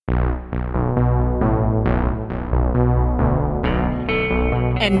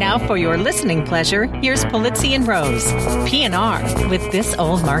And now for your listening pleasure, here's Polizzi and Rose, PNR with This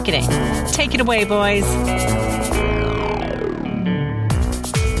Old Marketing. Take it away, boys.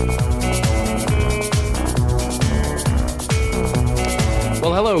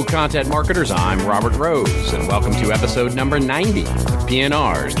 Well, hello, content marketers. I'm Robert Rose, and welcome to episode number 90 of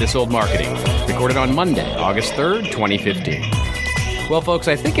PNR's This Old Marketing, recorded on Monday, August 3rd, 2015. Well, folks,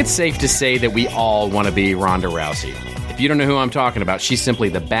 I think it's safe to say that we all want to be Ronda Rousey. If you don't know who I'm talking about, she's simply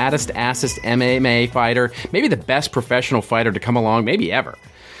the baddest, assest MMA fighter, maybe the best professional fighter to come along, maybe ever.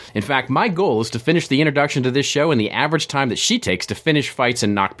 In fact, my goal is to finish the introduction to this show in the average time that she takes to finish fights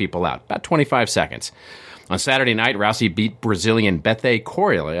and knock people out, about 25 seconds. On Saturday night, Rousey beat Brazilian Bethe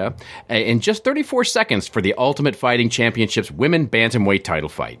Correia in just 34 seconds for the Ultimate Fighting Championship's women bantamweight title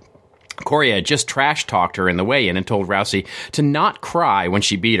fight. Correia just trash-talked her in the weigh-in and told Rousey to not cry when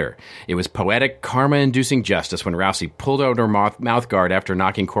she beat her. It was poetic, karma-inducing justice when Rousey pulled out her mouth guard after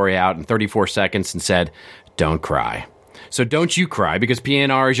knocking Correia out in 34 seconds and said, "Don't cry." So don't you cry, because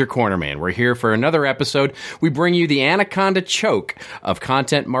PNR is your corner man. We're here for another episode. We bring you the anaconda choke of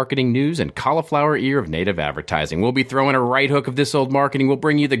content marketing news and cauliflower ear of native advertising. We'll be throwing a right hook of This Old Marketing. We'll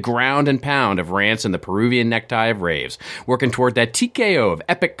bring you the ground and pound of rants and the Peruvian necktie of raves. Working toward that TKO of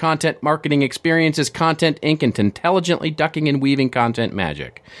epic content marketing experiences, Content Inc., and intelligently ducking and weaving content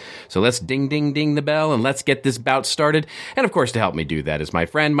magic. So let's ding, ding, ding the bell, and let's get this bout started. And of course, to help me do that is my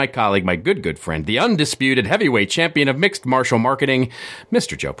friend, my colleague, my good friend, the undisputed heavyweight champion of mixed martial marketing,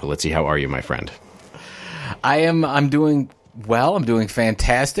 Mr. Joe Polizzi. How are you, my friend? I'm doing well. I'm doing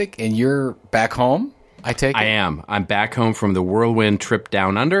fantastic. And you're back home, I take it? I am. I'm back home from the whirlwind trip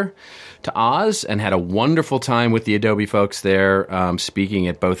down under to Oz and had a wonderful time with the Adobe folks there, speaking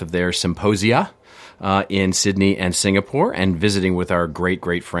at both of their symposia. In Sydney and Singapore, and visiting with our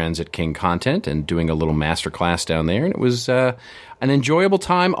great friends at King Content and doing a little masterclass down there. And it was an enjoyable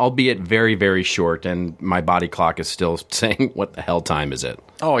time, albeit very, very short. And my body clock is still saying, "What the hell time is it?"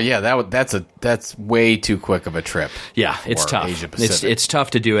 Oh yeah, that's way too quick of a trip. Yeah, it's tough. It's tough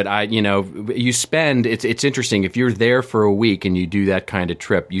to do it. You spend. It's interesting if you're there for a week and you do that kind of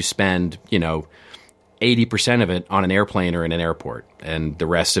trip. You spend 80% of it on an airplane or in an airport, and the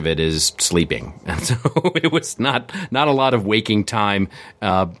rest of it is sleeping. And so it was not a lot of waking time,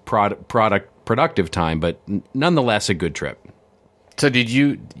 productive time, but nonetheless a good trip. So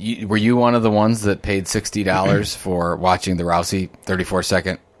were you one of the ones that paid $60 for watching the Rousey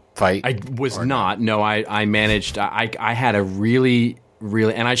 34-second fight? I was not. No, I managed. I had a really,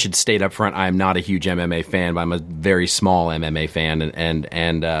 and I should state up front, I am not a huge MMA fan, but I'm a very small MMA fan,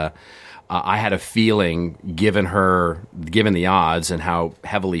 and I had a feeling, given the odds and how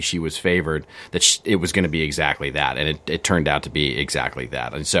heavily she was favored, that it was going to be exactly that. And it turned out to be exactly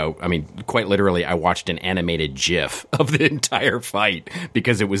that. And so, I mean, quite literally, I watched an animated GIF of the entire fight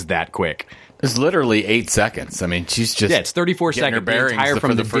because it was that quick. It's literally 8 seconds. I mean, she's just... Yeah, it's 34 seconds. The entire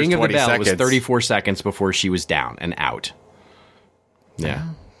from the ding of the bell was 34 seconds before she was down and out. Yeah.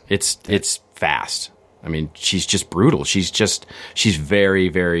 It's fast. I mean, she's just brutal. She's very,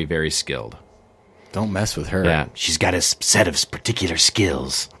 very, very skilled. Don't mess with her. Yeah, she's got a set of particular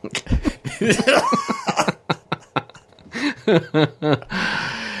skills.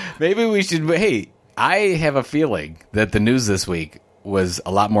 Maybe we should... Hey, I have a feeling that the news this week was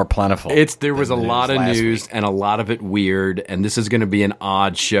a lot more plentiful. There was a lot of news and a lot of it weird, and this is going to be an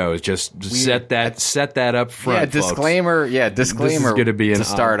odd show. Just set that up front. Yeah, disclaimer. Folks. Yeah, disclaimer. This is going to be to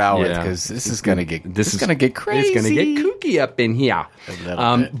start out with, because this is going to get crazy. It's going to get kooky up in here.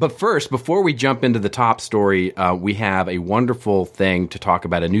 But first, before we jump into the top story, we have a wonderful thing to talk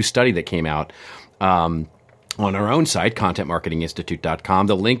about. A new study that came out. On our own site, contentmarketinginstitute.com.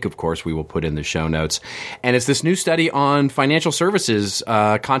 The link, of course, we will put in the show notes. And it's this new study on financial services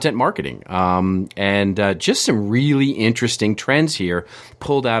content marketing. And just some really interesting trends here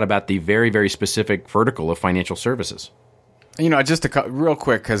pulled out about the very, very specific vertical of financial services. Just real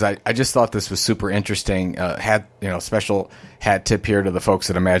quick, because I just thought this was super interesting. Special hat tip here to the folks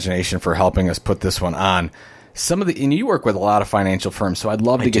at Imagination for helping us put this one on. And you work with a lot of financial firms, so I'd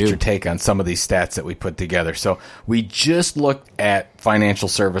love to get your take on some of these stats that we put together. So we just looked at financial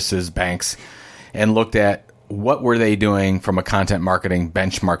services banks and looked at what were they doing from a content marketing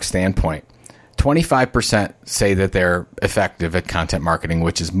benchmark standpoint. 25% say that they're effective at content marketing,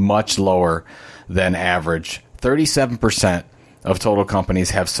 which is much lower than average. 37% of total companies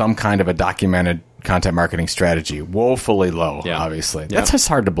have some kind of a documented content marketing strategy. Woefully low, obviously. That's just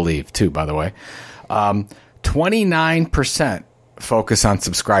hard to believe, too, by the way. 29% focus on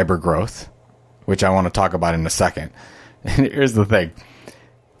subscriber growth, which I want to talk about in a second. And here's the thing.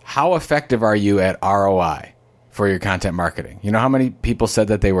 How effective are you at ROI? for your content marketing. You know how many people said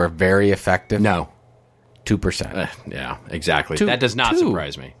that they were very effective? No. 2%. Yeah, exactly. That does not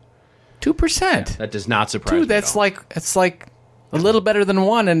surprise me. 2%. That does not surprise me. Dude, that's like a little better than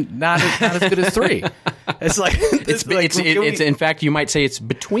 1 and not as good as 3. It's like it's in fact, you might say it's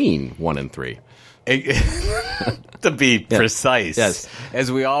between 1 and 3. To be precise, yes,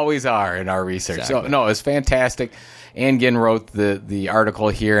 as we always are in our research. Exactly. So no, it's fantastic. Ann Ginn wrote the article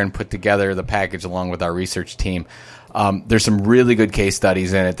here and put together the package along with our research team. There's some really good case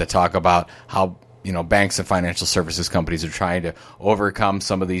studies in it that talk about how banks and financial services companies are trying to overcome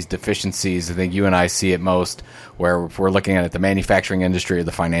some of these deficiencies. I think you and I see it most, where if we're looking at the manufacturing industry or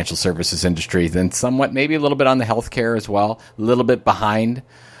the financial services industry, then somewhat maybe a little bit on the healthcare as well, a little bit behind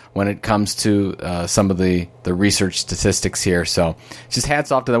when it comes to some of the research statistics here. So just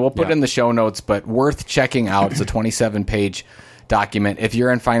hats off to them. We'll put it in the show notes, but worth checking out. It's a 27-page document. If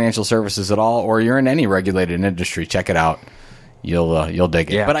you're in financial services at all, or you're in any regulated industry, check it out. You'll dig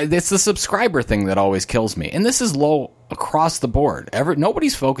it. Yeah. But it's the subscriber thing that always kills me. And this is low across the board.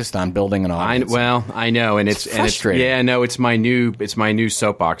 Nobody's focused on building an audience. I know, and it's frustrating. It's my new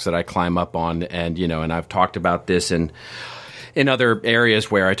soapbox that I climb up on, and and I've talked about this in other areas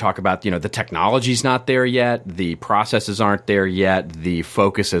where I talk about, the technology's not there yet, the processes aren't there yet, the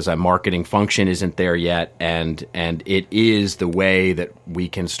focus as a marketing function isn't there yet, and it is the way that we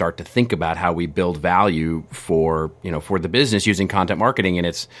can start to think about how we build value for the business using content marketing, and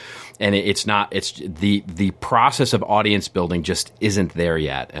it's the process of audience building just isn't there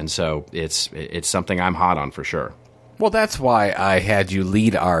yet, and so it's something I'm hot on for sure. Well, that's why I had you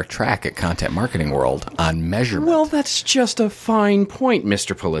lead our track at Content Marketing World on measurement. Well, that's just a fine point,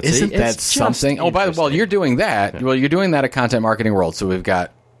 Mr. Pulizzi. Isn't that something? Oh, you're doing that. Yeah. Well, you're doing that at Content Marketing World. So we've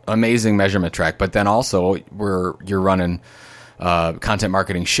got amazing measurement track, but then also you're running Content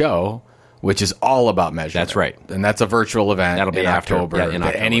Marketing Show, which is all about measurement. That's right. And that's a virtual event. That'll be in October. In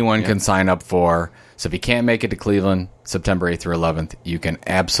October. Anyone can sign up for. So if you can't make it to Cleveland, September 8th through 11th, you can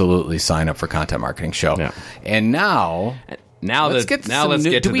absolutely sign up for Content Marketing Show. Yeah. And now let's get to the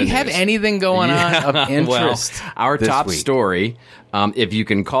news. Do we have anything going on of interest? Well, our top week? Story, if you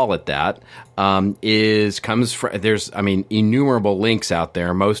can call it that, comes from. There's innumerable links out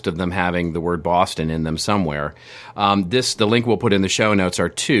there. Most of them having the word Boston in them somewhere. The link we'll put in the show notes are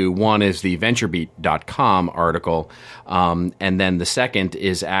two. One is the VentureBeat.com article, and then the second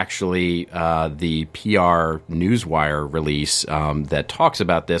is actually the PR Newswire release that talks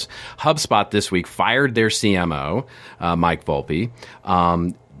about this. HubSpot this week fired their CMO, Mike Volpe.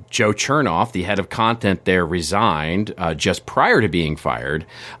 Joe Chernoff, the head of content there, resigned just prior to being fired,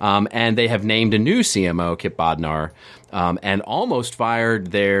 and they have named a new CMO, Kip Bodnar, and almost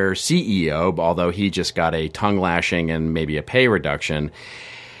fired their CEO, although he just got a tongue lashing and maybe a pay reduction.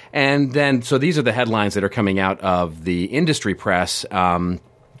 And then, so these are the headlines that are coming out of the industry press.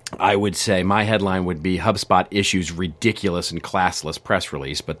 I would say my headline would be HubSpot issues ridiculous and classless press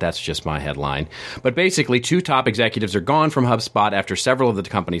release, but that's just my headline. But basically, two top executives are gone from HubSpot after several of the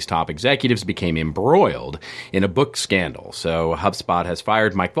company's top executives became embroiled in a book scandal. So HubSpot has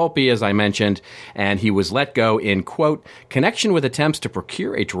fired Mike Volpe, as I mentioned, and he was let go in, quote, connection with attempts to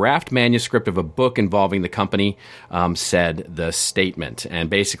procure a draft manuscript of a book involving the company, said the statement. And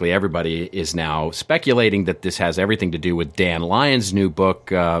basically, everybody is now speculating that this has everything to do with Dan Lyon's new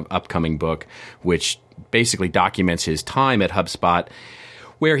book, upcoming book, which basically documents his time at HubSpot,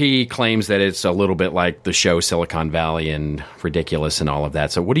 where he claims that it's a little bit like the show Silicon Valley and ridiculous and all of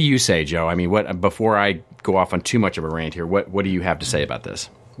that. So what do you say, Joe? Before I go off on too much of a rant here, what do you have to say about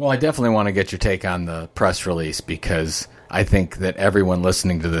this? Well, I definitely want to get your take on the press release, because I think that everyone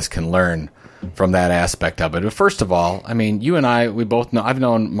listening to this can learn from that aspect of it. But first of all, you and I, we both know, I've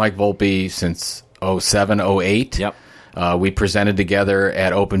known Mike Volpe since 07, 08. Yep. We presented together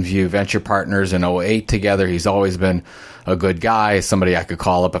at OpenView Venture Partners in 08 together. He's always been a good guy, somebody I could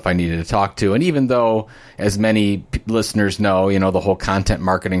call up if I needed to talk to. And even though, as many listeners know, the whole content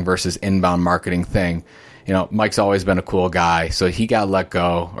marketing versus inbound marketing thing, Mike's always been a cool guy. So he got let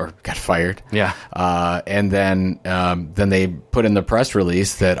go or got fired. Yeah. And then they put in the press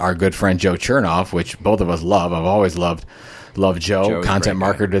release that our good friend Joe Chernoff, which both of us love, I've always loved Joe, Content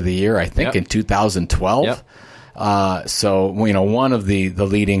Marketer of the Year, I think in 2012. Yep. So one of the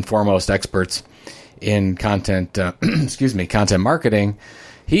leading foremost experts in content, content marketing,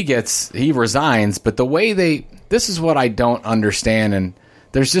 he resigns. But the way this is what I don't understand, and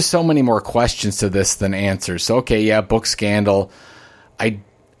there's just so many more questions to this than answers. So book scandal.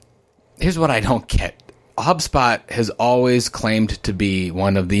 Here's what I don't get. HubSpot has always claimed to be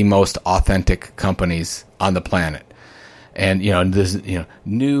one of the most authentic companies on the planet, and this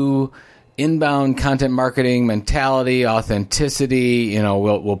new inbound content marketing mentality, authenticity.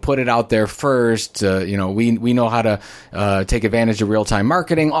 We'll put it out there first. We know how to take advantage of real-time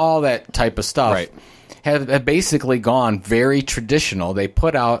marketing, all that type of stuff. Right. Have basically gone very traditional. They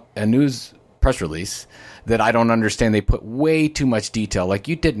put out a news press release that I don't understand. They put way too much detail. Like,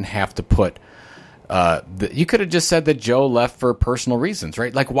 you didn't have to put you could have just said that Joe left for personal reasons,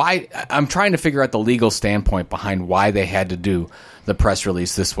 right? Like, why? I'm trying to figure out the legal standpoint behind why they had to do the press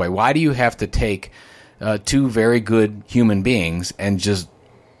release this way. Why do you have to take two very good human beings and just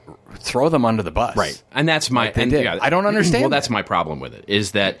throw them under the bus? Right. And that's my... I don't understand. Well, that's my problem with it,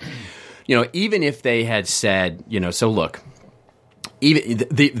 is that, even if they had said, so look... Even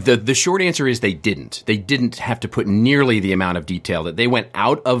the short answer is they didn't. They didn't have to put nearly the amount of detail that they went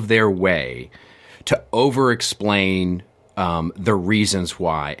out of their way to over-explain the reasons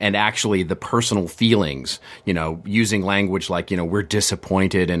why, and actually the personal feelings, using language like, we're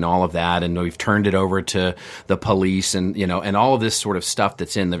disappointed and all of that, and we've turned it over to the police, and, and all of this sort of stuff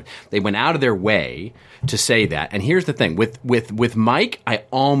that's in the... They went out of their way to say that. And here's the thing. With Mike, I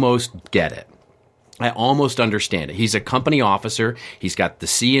almost get it. I almost understand it. He's a company officer. He's got the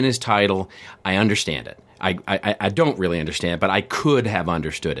C in his title. I understand it. I don't really understand it, but I could have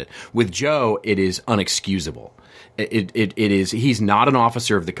understood it. With Joe, it is unexcusable. It is. He's not an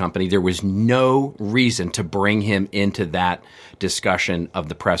officer of the company. There was no reason to bring him into that discussion of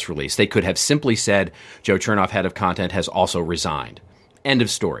the press release. They could have simply said, Joe Chernoff, head of content, has also resigned. End of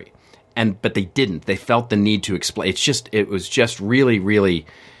story. But they didn't. They felt the need to explain. It was just really, really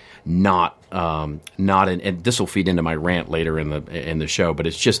not and this will feed into my rant later in the show, but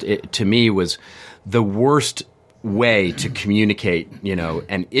it's just, to me, was the worst way to communicate,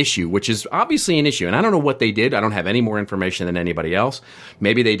 an issue, which is obviously an issue. And I don't know what they did. I don't have any more information than anybody else.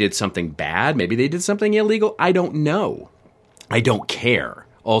 Maybe they did something bad. Maybe they did something illegal. I don't know. I don't care,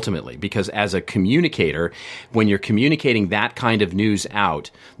 ultimately, because as a communicator, when you're communicating that kind of news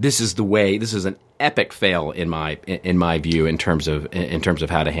out, this is an epic fail in my view in terms of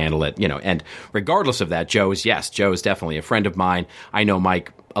how to handle it, and regardless of that, Joe is definitely a friend of mine. I know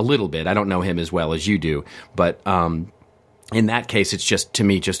Mike a little bit. I don't know him as well as you do, but in that case, it's just, to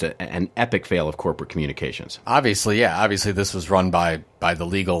me, just an epic fail of corporate communications. Obviously this was run by the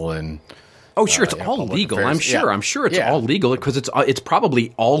legal and... Oh, sure, it's all legal. Affairs. I'm sure it's all legal because it's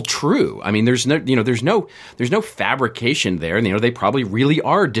probably all true. I mean, there's no fabrication there. They probably really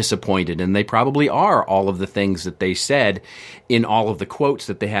are disappointed, and they probably are all of the things that they said in all of the quotes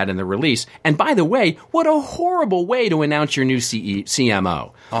that they had in the release. And by the way, what a horrible way to announce your new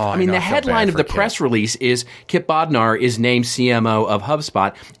CMO. Oh, the headline of the press release is Kip Bodnar is named CMO of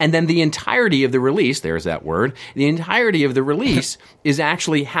HubSpot, and then the entirety of the release, there's that word, the entirety of the release is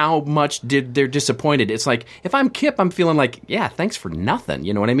actually how much they're disappointed. It's like, if I'm Kip, I'm feeling like, yeah, thanks for nothing.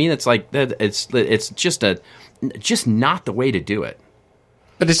 You know what I mean? It's like, it's just not the way to do it.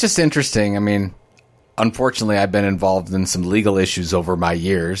 But it's just interesting. Unfortunately, I've been involved in some legal issues over my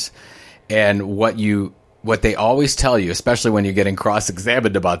years, and what they always tell you, especially when you're getting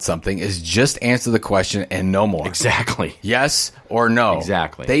cross-examined about something, is just answer the question and no more. Exactly. Yes or no.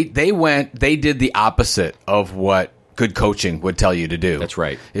 Exactly. They did the opposite of what good coaching would tell you to do. That's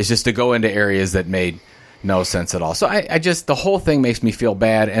right. It's just to go into areas that made no sense at all. So I just, the whole thing makes me feel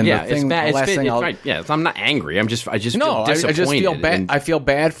bad. And yeah, the thing, it's bad. the last thing right. Yeah, I'm not angry. I just feel disappointed. I just feel bad. I feel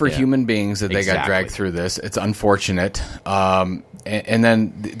bad for human beings that they got dragged through this. It's unfortunate. And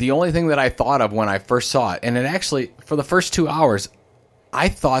then the only thing that I thought of when I first saw it, and it actually, for the first 2 hours, I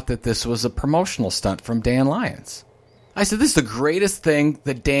thought that this was a promotional stunt from Dan Lyons. I said, this is the greatest thing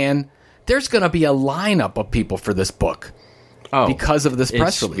that Dan... There's going to be a lineup of people for this book because of this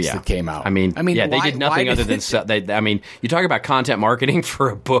press release that came out. They did nothing other than... you talk about content marketing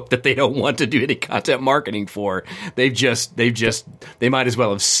for a book that they don't want to do any content marketing for. They might as well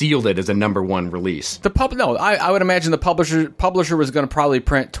have sealed it as a number one release. I would imagine the publisher was going to probably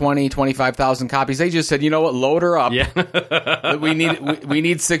print 25,000 copies. They just said, you know what, load her up. Yeah. we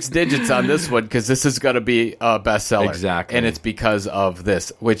need 6 digits on this one because this is going to be a bestseller. Exactly. And it's because of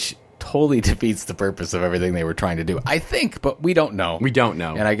this, which totally defeats the purpose of everything they were trying to do, I think, but we don't know. We don't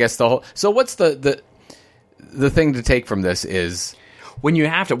know. And I guess so what's the thing to take from this is... When you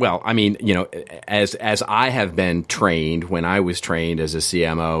have to, as I have been trained, when I was trained as a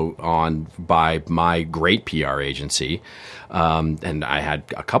CMO by my great PR agency, and I had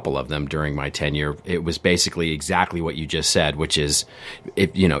a couple of them during my tenure, it was basically exactly what you just said, which is,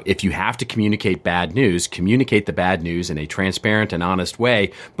 if you have to communicate bad news, communicate the bad news in a transparent and honest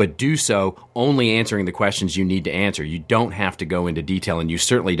way, but do so only answering the questions you need to answer. You don't have to go into detail, and you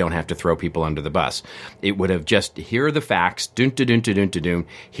certainly don't have to throw people under the bus. It would have just, here are the facts, dun, dun, dun, dun, da-doom.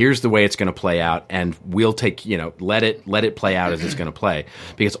 Here's the way it's going to play out, and we'll take, let it play out as it's going to play.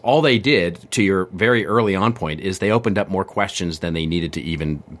 Because all they did, to your very early on point, is they opened up more questions than they needed to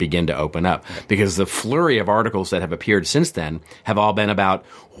even begin to open up. Because the flurry of articles that have appeared since then have all been about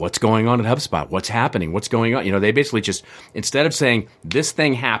what's going on at HubSpot, what's happening, what's going on. They basically just, instead of saying, this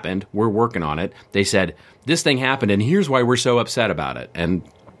thing happened, we're working on it, they said, this thing happened, and here's why we're so upset about it. And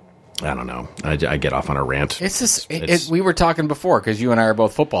I don't know. I get off on a rant. We were talking before, because you and I are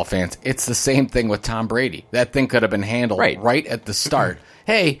both football fans. It's the same thing with Tom Brady. That thing could have been handled right at the start.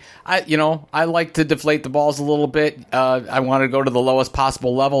 Hey, I like to deflate the balls a little bit. I want to go to the lowest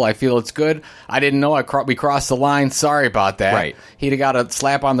possible level. I feel it's good. I didn't know we crossed the line. Sorry about that. Right. He'd have got a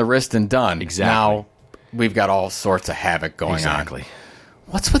slap on the wrist and done. Exactly. Now we've got all sorts of havoc going on. Exactly.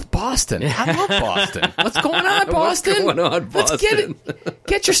 What's with Boston? I love Boston. What's going on, Boston? What's going on, Boston? Let's get it.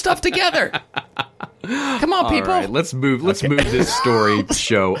 Get your stuff together. Come on, people. All right, let's move this story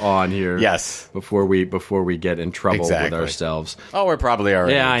show on here. Yes. Before we get in trouble with ourselves. Oh, we're probably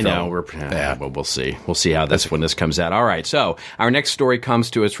already. Yeah, I know. Well, we'll see. We'll see how when this comes out. All right. So our next story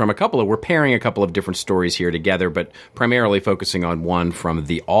comes to us from we're pairing a couple of different stories here together, but primarily focusing on one from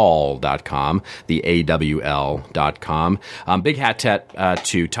theawl.com, the AWL.com. Big hat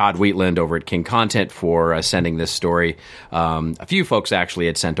to Todd Wheatland over at King Content for sending this story. A few folks actually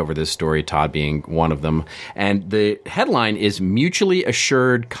had sent over this story, Todd being one of them. And the headline is Mutually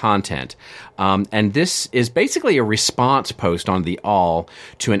Assured Content. And this is basically a response post on The Awl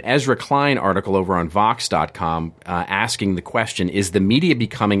to an Ezra Klein article over on Vox.com asking the question, is the media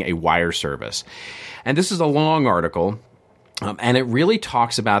becoming a wire service? And this is a long article. And it really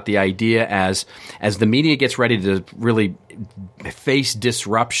talks about the idea as the media gets ready to really face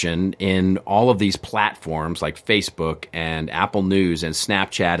disruption in all of these platforms like Facebook and Apple News and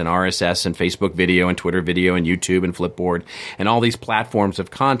Snapchat and RSS and Facebook video and Twitter video and YouTube and Flipboard and all these platforms of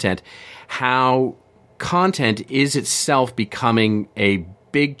content, how content is itself becoming a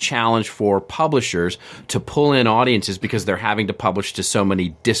big challenge for publishers to pull in audiences because they're having to publish to so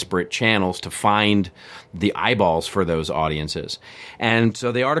many disparate channels to find the eyeballs for those audiences. And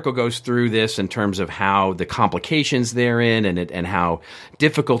so the article goes through this in terms of how the complications therein and how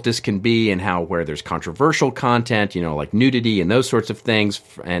difficult this can be and how where there's controversial content, like nudity and those sorts of things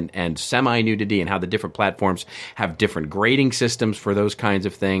and semi-nudity and how the different platforms have different grading systems for those kinds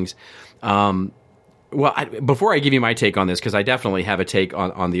of things. Well, before I give you my take on this, because I definitely have a take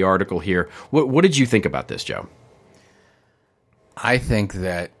on the article here, what did you think about this, Joe? I think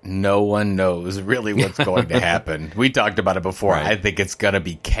that no one knows really what's going to happen. We talked about it before. Right. I think it's going to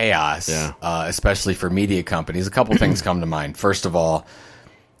be chaos, especially for media companies. A couple things come to mind. First of all,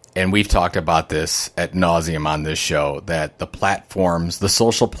 and we've talked about this ad nauseum on this show, that the platforms, the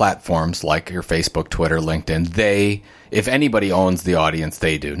social platforms like your Facebook, Twitter, LinkedIn, if anybody owns the audience,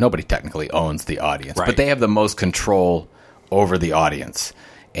 they do. Nobody technically owns the audience, but they have the most control over the audience.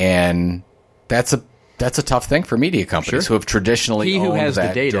 And that's a tough thing for media companies who have traditionally owned that. He who has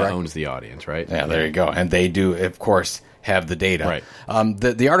the data owns the audience, right? Yeah, there you go. And they do, of course, have the data. Right.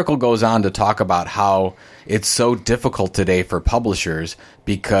 The article goes on to talk about how it's so difficult today for publishers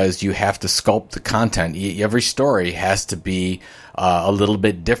because you have to sculpt the content. Every story has to be a little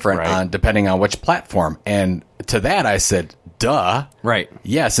bit different depending on which platform. And to that, I said, duh. Right.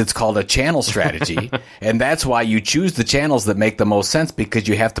 Yes, it's called a channel strategy. And that's why you choose the channels that make the most sense because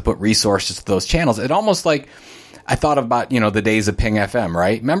you have to put resources to those channels. It almost like I thought about, the days of Ping FM,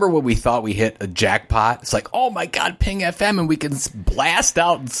 right? Remember when we thought we hit a jackpot? It's like, oh my God, Ping FM, and we can blast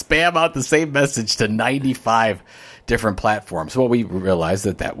out and spam out the same message to 95 different platforms. Well, we realized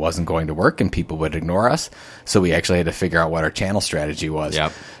that wasn't going to work and people would ignore us. So we actually had to figure out what our channel strategy was.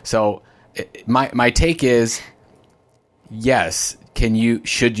 Yep. So my take is, yes,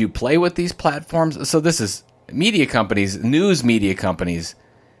 should you play with these platforms? So this is media companies, news media companies,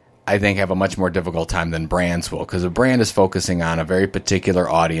 I think have a much more difficult time than brands will because a brand is focusing on a very particular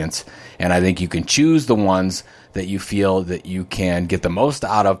audience, and I think you can choose the ones that you feel that you can get the most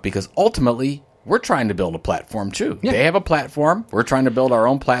out of because ultimately we're trying to build a platform too. Yeah. They have a platform. We're trying to build our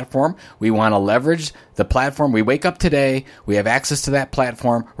own platform. We want to leverage the platform. We wake up today. We have access to that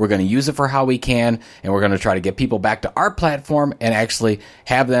platform. We're going to use it for how we can, and we're going to try to get people back to our platform and actually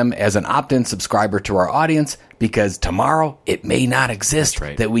have them as an opt-in subscriber to our audience because tomorrow it may not exist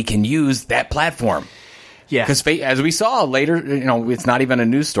that we can use that platform. Yeah. Because as we saw later, it's not even a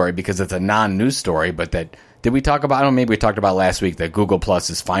news story because it's a non-news story, but that... Did we talk about? I don't know. Maybe we talked about last week that Google Plus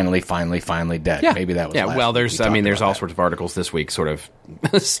is finally dead. Yeah. Maybe that was. Yeah. Well, there's all sorts of articles this week, sort of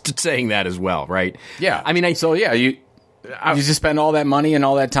saying that as well, right? Yeah. I mean, you just spend all that money and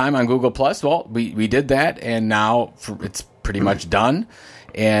all that time on Google Plus. Well, we did that, and now it's pretty much done,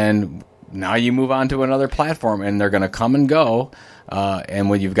 and now you move on to another platform, and they're going to come and go. And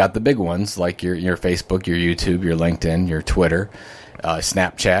when you've got the big ones like your Facebook, your YouTube, your LinkedIn, your Twitter,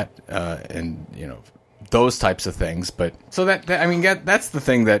 Snapchat, and those types of things. But so that's the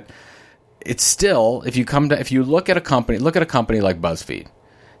thing that it's still, if you look at a company like BuzzFeed.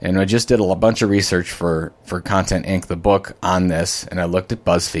 And I just did a bunch of research for Content Inc., the book, on this, and I looked at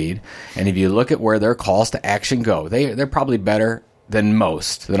BuzzFeed. And if you look at where their calls to action go, they're probably better than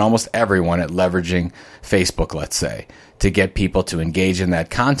almost everyone at leveraging Facebook, let's say, to get people to engage in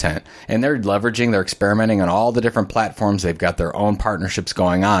that content. And they're experimenting on all the different platforms. They've got their own partnerships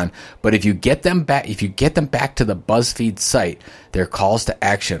going on. But if you get them back to the BuzzFeed site, their calls to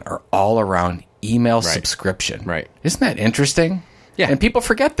action are all around email subscription. Right. Isn't that interesting? Yeah, and people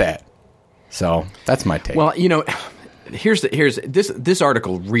forget that. So that's my take. Well, here's this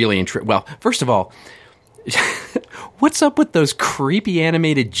article really well, first of all, what's up with those creepy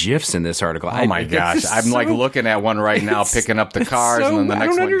animated GIFs in this article? Oh my gosh. I'm looking at one right now, picking up the cars, and then the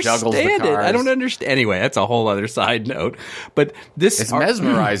next one juggles the cars. I don't understand. Anyway, that's a whole other side note. But it's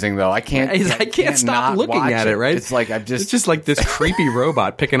mesmerizing, though. I can't stop looking at it, right? It's like it's just like this creepy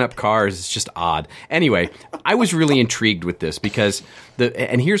robot picking up cars. It's just odd. Anyway, I was really intrigued with this because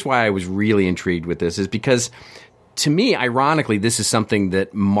and here's why I was really intrigued with this is because, to me, ironically, this is something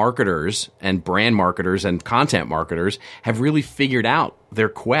that marketers and brand marketers and content marketers have really figured out their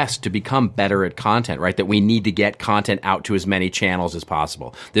quest to become better at content, right? That we need to get content out to as many channels as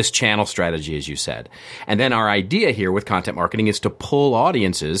possible. This channel strategy, as you said. And then our idea here with content marketing is to pull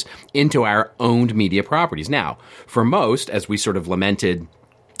audiences into our owned media properties. Now, for most, as we sort of lamented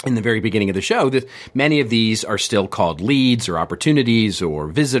in the very beginning of the show, that many of these are still called leads or opportunities or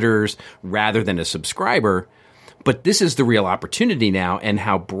visitors rather than a subscriber. But this is the real opportunity now, and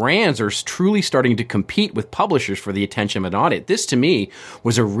how brands are truly starting to compete with publishers for the attention of an audience. This, to me,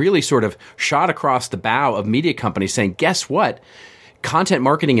 was a really sort of shot across the bow of media companies saying, guess what? Content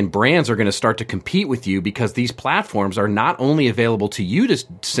marketing and brands are going to start to compete with you because these platforms are not only available to you to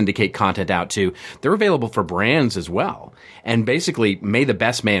syndicate content out to, they're available for brands as well. And basically, may the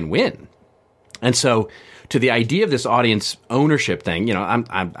best man win. And so, to the idea of this audience ownership thing,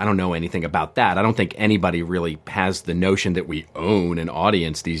 I don't know anything about that. I don't think anybody really has the notion that we own an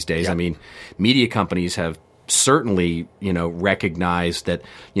audience these days. Yeah. I mean, media companies have certainly, recognized that,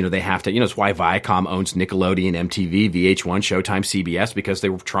 they have to, it's why Viacom owns Nickelodeon, MTV, VH1, Showtime, CBS, because they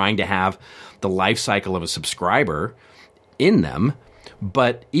were trying to have the life cycle of a subscriber in them.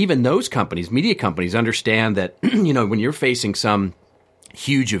 But even those companies, media companies, understand that, when you're facing some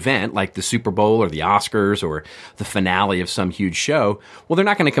huge event like the Super Bowl or the Oscars or the finale of some huge show, well, they're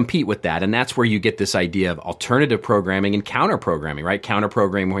not going to compete with that. And that's where you get this idea of alternative programming and counter programming, right? Counter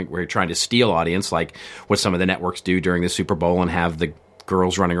programming where you're trying to steal audience, like what some of the networks do during the Super Bowl and have the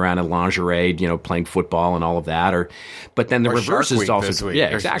girls running around in lingerie, playing football and all of that. But then the reverse is also this week. Yeah,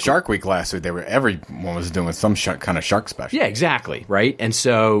 exactly. Shark Week last week, everyone was doing some kind of shark special. Yeah, exactly, right. And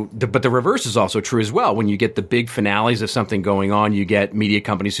so, but the reverse is also true as well. When you get the big finales of something going on, you get media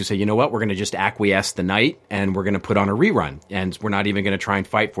companies who say, you know what, we're going to just acquiesce the night and we're going to put on a rerun, and we're not even going to try and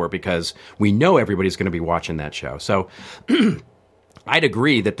fight for it because we know everybody's going to be watching that show. So. I'd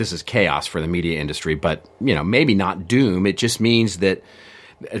agree that this is chaos for the media industry, but, maybe not doom. It just means that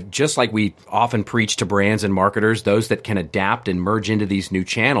just like we often preach to brands and marketers, those that can adapt and merge into these new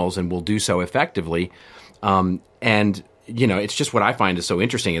channels and will do so effectively. It's just what I find is so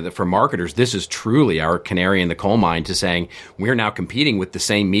interesting that for marketers, this is truly our canary in the coal mine to saying we're now competing with the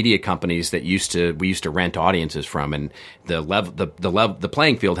same media companies that we used to rent audiences from, and the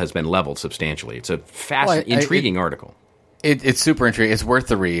playing field has been leveled substantially. It's a intriguing article. It's super intriguing. It's worth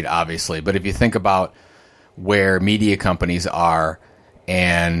the read, obviously. But if you think about where media companies are,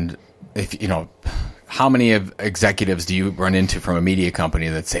 and if how many of executives do you run into from a media company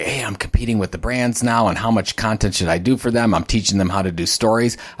that say, "Hey, I'm competing with the brands now, and how much content should I do for them? I'm teaching them how to do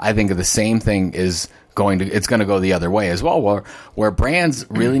stories." I think the same thing is going to go the other way as well, where brands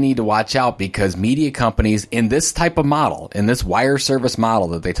really need to watch out because media companies in this type of model, in this wire service model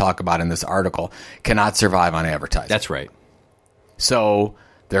that they talk about in this article, cannot survive on advertising. That's right. So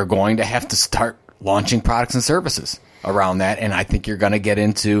they're going to have to start launching products and services around that, and I think you're going to get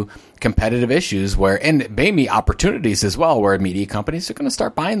into competitive issues and maybe opportunities as well, where media companies are going to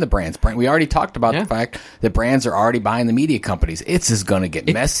start buying the brands. We already talked about the fact that brands are already buying the media companies. It's just going to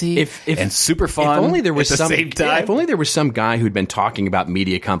get messy and super fun. If only there was at the same time. If only there was some guy who'd been talking about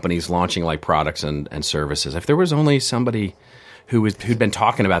media companies launching like products and services. If there was only somebody who'd been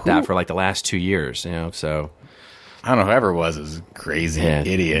talking about that for like the last 2 years, so. I don't know, whoever it was a crazy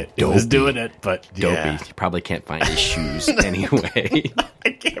idiot. He was doing it, but dopey. You probably can't find his shoes anyway. I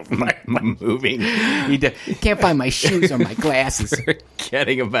can't find my moving. Can't find my shoes or my glasses.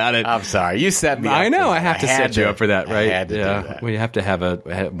 Kidding about it. I'm sorry. You set me up. I know. I have to set you up for that, right? I had to do that. We have to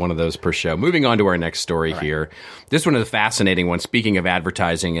have one of those per show. Moving on to our next story here. This one is a fascinating one. Speaking of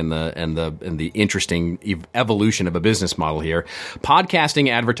advertising and the interesting evolution of a business model here, podcasting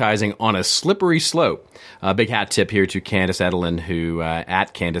advertising on a slippery slope. Big hat tip here to Candace Edelin, who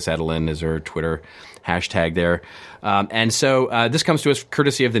at Candace Edelin is her Twitter hashtag there. And so this comes to us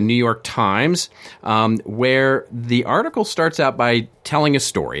courtesy of the New York Times, where the article starts out by telling a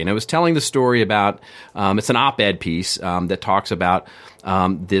story. And it was telling the story about, it's an op-ed piece that talks about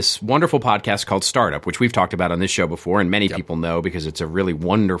this wonderful podcast called Startup, which we've talked about on this show before, and many people know because it's a really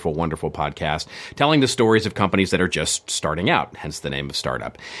wonderful, wonderful podcast, telling the stories of companies that are just starting out, hence the name of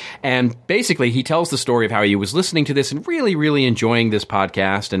Startup. And basically, he tells the story of how he was listening to this and really, really enjoying this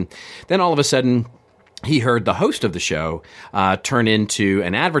podcast. And then all of a sudden, he heard the host of the show turn into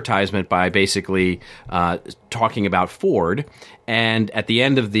an advertisement by basically talking about Ford. And at the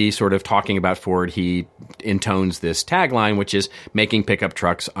end of the sort of talking about Ford, he intones this tagline, which is making pickup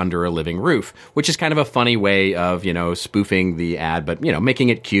trucks under a living roof, which is kind of a funny way of, spoofing the ad, but, making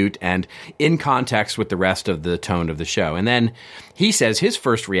it cute and in context with the rest of the tone of the show. And then he says his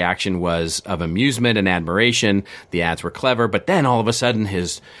first reaction was of amusement and admiration. The ads were clever, but then all of a sudden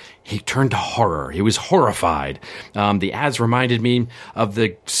he turned to horror. He was horrified. The ads reminded me of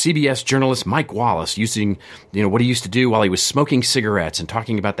the CBS journalist Mike Wallace using, what he used to do while he was smoking cigarettes and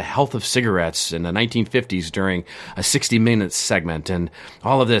talking about the health of cigarettes in the 1950s during a 60 Minutes segment and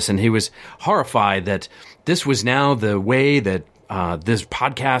all of this. And he was horrified that this was now the way that this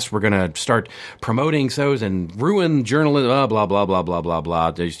podcast, we're going to start promoting those and ruin journalism, blah, blah, blah, blah, blah,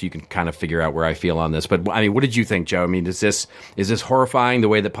 blah. You can kind of figure out where I feel on this. But, what did you think, Joe? Is this horrifying, the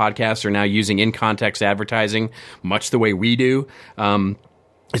way that podcasts are now using in-context advertising, much the way we do?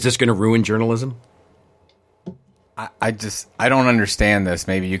 Is this going to ruin journalism? I don't understand this.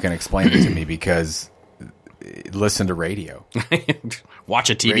 Maybe you can explain it to me, because listen to radio. Watch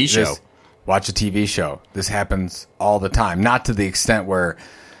a TV show. Watch a TV show. This happens all the time. Not to the extent where,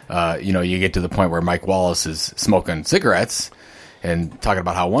 you get to the point where Mike Wallace is smoking cigarettes and talking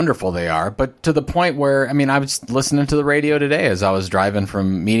about how wonderful they are, but to the point where, I was listening to the radio today as I was driving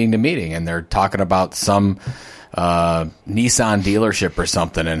from meeting to meeting, and they're talking about some Nissan dealership or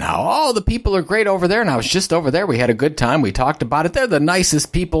something, and how, the people are great over there, and I was just over there. We had a good time. We talked about it. They're the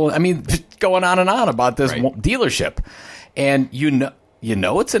nicest people. Going on and on about this dealership. And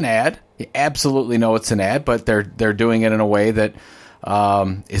it's an ad. You absolutely know it's an ad, but they're doing it in a way that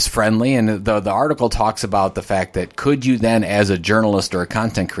is friendly. And the article talks about the fact that could you then, as a journalist or a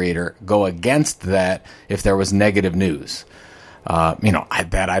content creator, go against that if there was negative news? I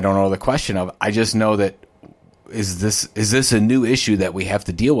don't know the question of. I just know that is this a new issue that we have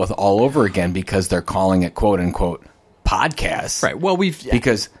to deal with all over again because they're calling it quote unquote podcasts, right? Well,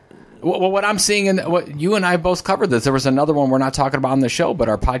 because. Well, what I'm seeing, and what you and I both covered this, there was another one we're not talking about on the show, but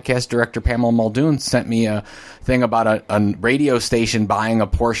our podcast director, Pamela Muldoon, sent me a thing about a radio station buying a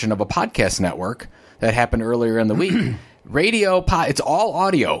portion of a podcast network that happened earlier in the week. It's all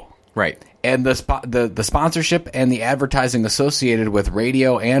audio. Right. And the sponsorship and the advertising associated with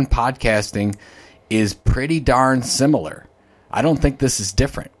radio and podcasting is pretty darn similar. I don't think this is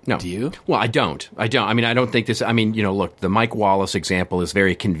different. No. Do you? Well, I don't. I don't think this. Look, the Mike Wallace example is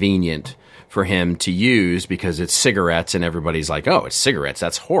very convenient for him to use because it's cigarettes, and everybody's like, "Oh, it's cigarettes.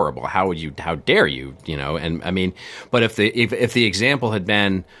 That's horrible. How dare you?" But if the example had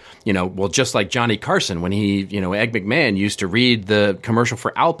been, just like Johnny Carson when he, Ed McMahon used to read the commercial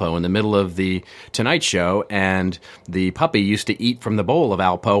for Alpo in the middle of the Tonight Show, and the puppy used to eat from the bowl of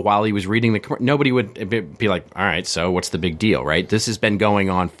Alpo while he was reading the nobody would be like, all right, so what's the big deal, right? This has been going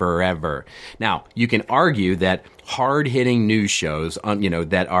on forever. Now, you can argue that hard-hitting news shows,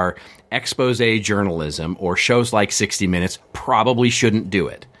 that are expose journalism or shows like 60 Minutes probably shouldn't do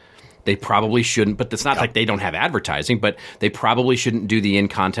it. They probably shouldn't, but it's not like they don't have advertising, but they probably shouldn't do the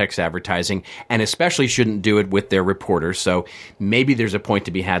in-context advertising, and especially shouldn't do it with their reporters. So maybe there's a point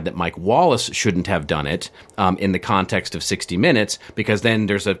to be had that Mike Wallace shouldn't have done it in the context of 60 Minutes, because then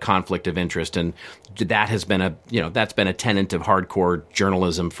there's a conflict of interest, and that has been that's been a tenet of hardcore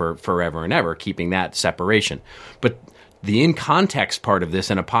journalism for forever and ever, keeping that separation. But the in-context part of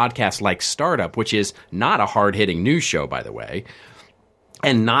this in a podcast like Startup, which is not a hard-hitting news show, by the way,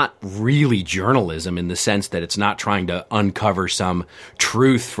 and not really journalism in the sense that it's not trying to uncover some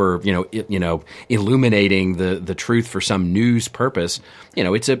truth for, illuminating the truth for some news purpose.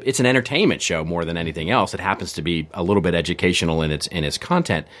 It's an entertainment show more than anything else. It happens to be a little bit educational in its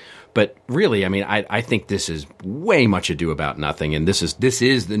content. But really, I mean, I think this is way much ado about nothing, and this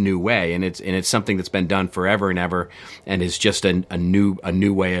is the new way, and it's something that's been done forever and ever, and is just a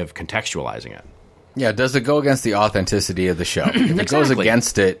new way of contextualizing it. Yeah, does it go against the authenticity of the show? If it goes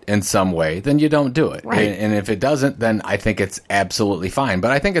against it in some way, then you don't do it. Right. And if it doesn't, then I think it's absolutely fine.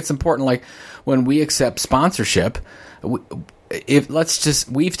 But I think it's important, like, when we accept sponsorship, we've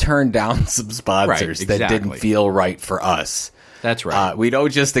turned down some sponsors that didn't feel right for us. That's right. We don't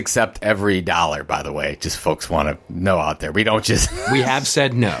just accept every dollar, by the way. Just folks want to know out there. We don't just... We have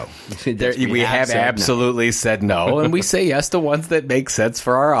said no. we have absolutely said no. And we say yes to ones that make sense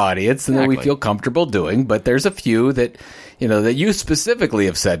for our audience and that we feel comfortable doing. But there's a few that, that you specifically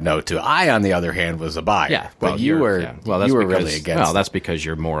have said no to. I, on the other hand, was a buyer. Yeah. But you were really against it. Well, that's because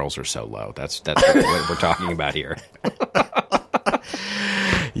your morals are so low. That's what we're talking about here.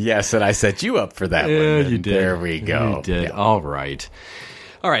 Yes, and I set you up for that one. Yeah, you did. There we go. You did. Yeah. All right.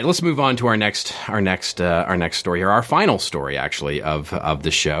 Let's move on to our next story here. Our final story, actually, of the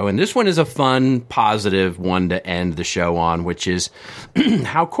show, and this one is a fun, positive one to end the show on, which is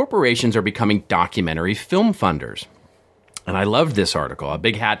how corporations are becoming documentary film funders. And I loved this article. A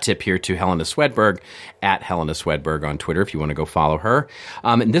big hat tip here to Helena Swedberg, at Helena Swedberg on Twitter, if you want to go follow her.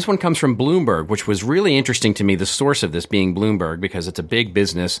 And this one comes from Bloomberg, which was really interesting to me, the source of this being Bloomberg, because it's a big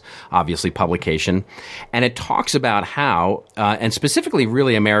business, obviously, publication. And it talks about how, and specifically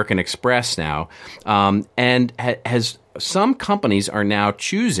really American Express now, and has... Some companies are now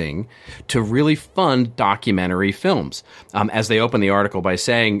choosing to really fund documentary films. As they open the article by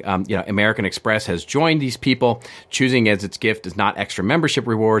saying, American Express has joined these people, choosing as its gift is not extra membership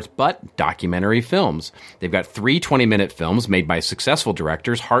rewards, but documentary films. They've got 3 20-minute films made by successful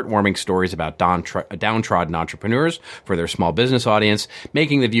directors, heartwarming stories about downtrodden entrepreneurs for their small business audience,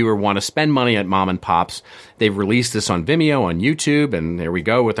 making the viewer want to spend money at mom and pops. They've released this on Vimeo, on YouTube, and there we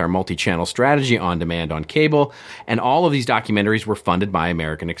go with our multi-channel strategy, on demand, on cable, and all of these documentaries were funded by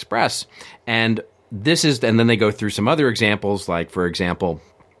American Express. And then they go through some other examples, like, for example,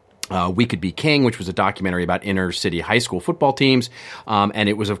 We Could Be King, which was a documentary about inner city high school football teams. And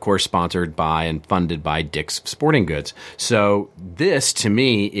it was, of course, sponsored by and funded by Dick's Sporting Goods. So this, to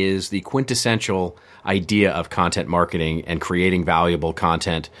me, is the quintessential idea of content marketing and creating valuable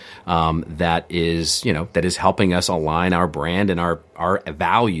content that is helping us align our brand and our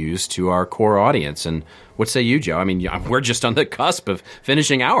values to our core audience. And what say you, Joe? I mean, we're just on the cusp of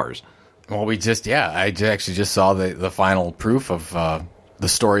finishing ours. Well, I actually just saw the final proof of the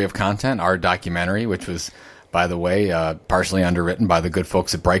story of content, our documentary, which was, by the way, partially underwritten by the good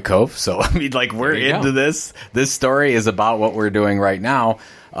folks at Bright Cove. So, I mean, like, we're into this. This story is about what we're doing right now.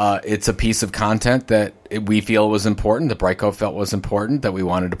 It's a piece of content that we feel was important, that Bright Cove felt was important, that we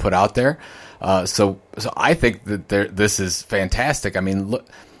wanted to put out there. So I think that this is fantastic. I mean, look,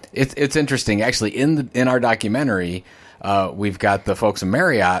 it's interesting. Actually, in our documentary, we've got the folks in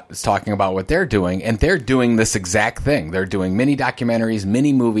Marriott talking about what they're doing, and they're doing this exact thing. They're doing mini documentaries,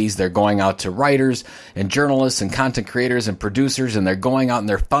 mini movies. They're going out to writers and journalists and content creators and producers, and they're going out and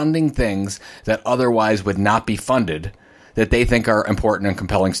they're funding things that otherwise would not be funded, that they think are important and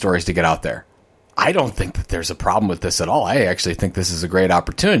compelling stories to get out there. I don't think that there's a problem with this at all. I actually think this is a great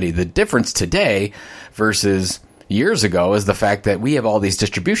opportunity. The difference today versus years ago is the fact that we have all these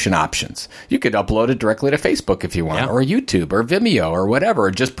distribution options. You could upload it directly to Facebook if you want, or YouTube, or Vimeo, or whatever,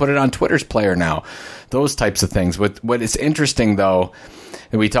 or just put it on Twitter's player now. Those types of things. What is interesting, though,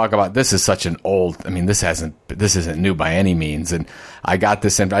 and we talk about, this is such an old, I mean, this isn't new by any means. And I got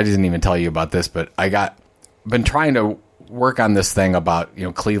this, and I didn't even tell you about this, but been trying to work on this thing about,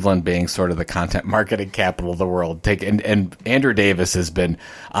 Cleveland being sort of the content marketing capital of the world. And Andrew Davis has been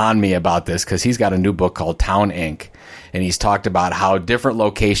on me about this because he's got a new book called Town Inc. And he's talked about how different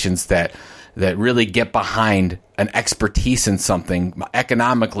locations that really get behind an expertise in something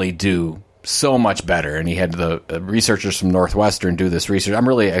economically do so much better. And he had the researchers from Northwestern do this research. I'm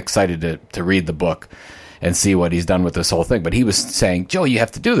really excited to read the book and see what he's done with this whole thing. But he was saying, Joe, you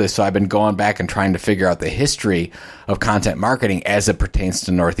have to do this. So I've been going back and trying to figure out the history of content marketing as it pertains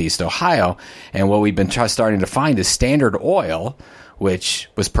to Northeast Ohio. And what we've been starting to find is Standard Oil, which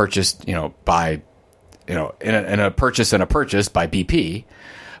was purchased, by, in a purchase by BP,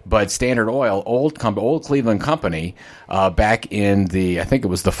 But Standard Oil, old Cleveland company, back in I think it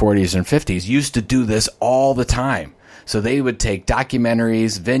was the 40s and 50s, used to do this all the time. So they would take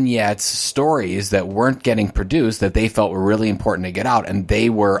documentaries, vignettes, stories that weren't getting produced that they felt were really important to get out, and they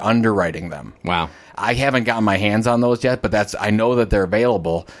were underwriting them. Wow. I haven't gotten my hands on those yet, but I know that they're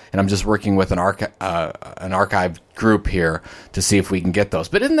available, and I'm just working with an archive group here to see if we can get those.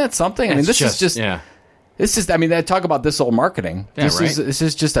 But isn't that something? I mean, this is just... Yeah. It's just, I mean, they talk about this old marketing. Yeah, this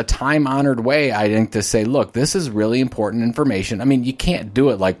is just a time-honored way, I think, to say, look, this is really important information. I mean, you can't do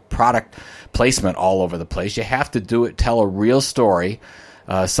it like product placement all over the place. You have to do it, tell a real story,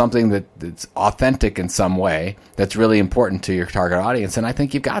 something that's authentic in some way that's really important to your target audience, and I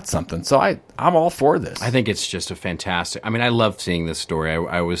think you've got something. So I'm all for this. I think it's just a fantastic. I mean, I love seeing this story.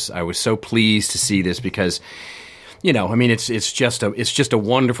 I was so pleased to see this because, you know, I mean, it's just a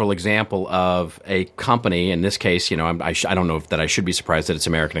wonderful example of a company. In this case, you know, I don't know that I should be surprised that it's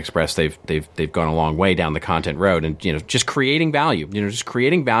American Express. They've gone a long way down the content road, and you know, just creating value. You know, just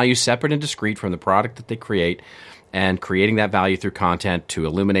creating value separate and discrete from the product that they create, and creating that value through content to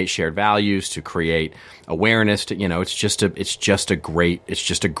illuminate shared values, to create awareness. To, you know, it's just a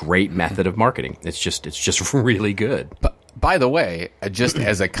great method of marketing. It's just really good. But by the way, just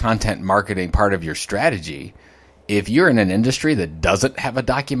as a content marketing part of your strategy, if you're in an industry that doesn't have a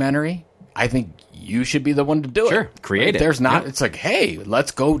documentary, I think you should be the one to do it. Sure, create it. There's not. Yeah. It's like, hey,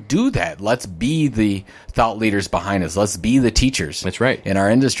 let's go do that. Let's be the thought leaders behind us. Let's be the teachers. That's right. In our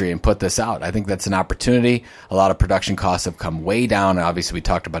industry and put this out. I think that's an opportunity. A lot of production costs have come way down. Obviously, we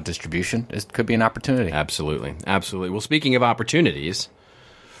talked about distribution. It could be an opportunity. Absolutely. Well, speaking of opportunities,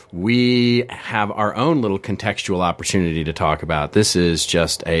 we have our own little contextual opportunity to talk about. This is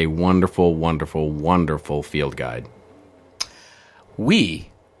just a wonderful, wonderful, wonderful field guide.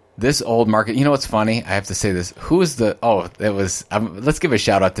 This old market, you know what's funny? I have to say this. Let's give a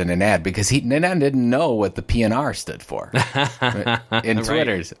shout out to Nanad, because Nanad didn't know what the PNR stood for. In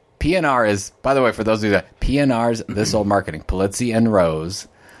Twitter's. Right. PNR is, by the way, for those of you that, PNR's This Old Marketing, Polizzi and Rose,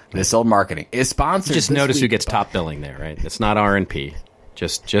 This Old Marketing, is sponsored. Just notice who gets top billing there, right? It's not R&P.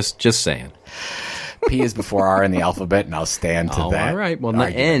 Just saying. P is before R in the alphabet, and I'll stand to that. All right. Well, the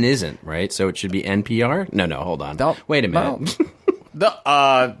N isn't, right? So it should be NPR? No, hold on. Wait a minute.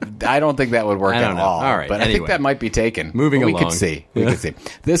 I don't think that would work at all. All right. But anyway, I think that might be taken. Moving along. We could see.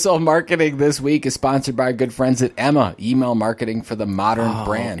 This Old Marketing this week is sponsored by our good friends at Emma, email marketing for the modern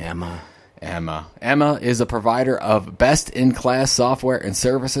brand. Emma is a provider of best-in-class software and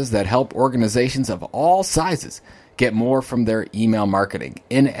services that help organizations of all sizes get more from their email marketing.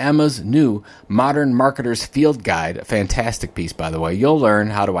 In Emma's new Modern Marketers Field Guide, a fantastic piece, by the way, you'll learn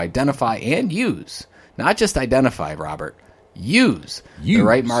how to identify and use, not just identify, Robert, use the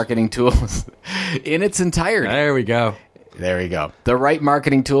right marketing tools in its entirety. There we go. The right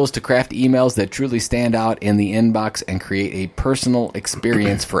marketing tools to craft emails that truly stand out in the inbox and create a personal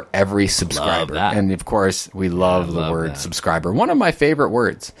experience for every subscriber. And of course, we love the word subscriber. One of my favorite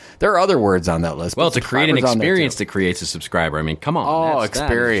words. There are other words on that list. Well, to create an experience that creates a subscriber. I mean, come on.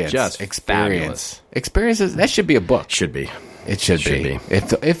 Experience. That is just fabulous. Experiences. That should be a book. Should be. It should be.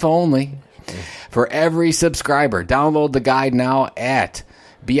 If only. For every subscriber, download the guide now at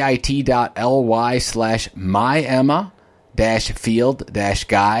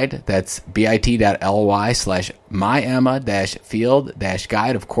bit.ly/myemma-field-guide. That's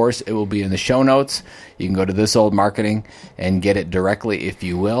bit.ly/myemma-field-guide. Of course, it will be in the show notes. You can go to This Old Marketing and get it directly if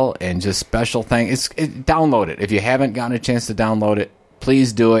you will. And just special thanks. Download it. If you haven't gotten a chance to download it,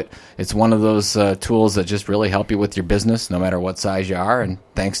 please do it. It's one of those tools that just really help you with your business, no matter what size you are. And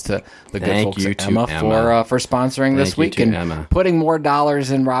thanks to the good folks at Emma for sponsoring this week and putting more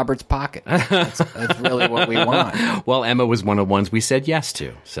dollars in Robert's pocket. That's really what we want. Well, Emma was one of the ones we said yes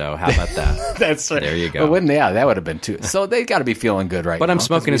to. So how about that? That's right. There you go. That would have been too. So they got to be feeling good right now. But I'm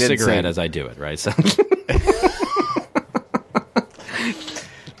smoking a cigarette as I do it, right? So.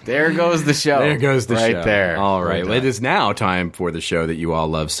 There goes the show. There goes the show. Right there. All right. Well, it is now time for the show that you all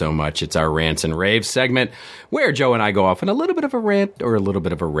love so much. It's our Rants and Raves segment, where Joe and I go off on a little bit of a rant or a little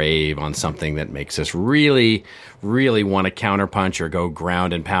bit of a rave on something that makes us really, really want to counterpunch or go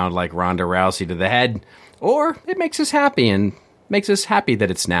ground and pound like Ronda Rousey to the head, or it makes us happy and makes us happy that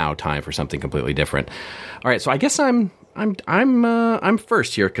it's now time for something completely different. All right. So I guess I'm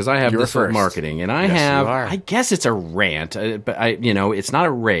first here because I have This Old Marketing, and I guess it's a rant, but it's not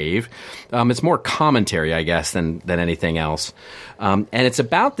a rave. It's more commentary, I guess, than anything else. And it's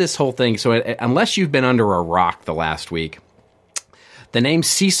about this whole thing. So unless you've been under a rock the last week, the name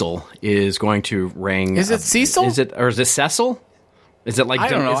Cecil is going to ring. Is it Cecil? Or is it Cecil? Is it like I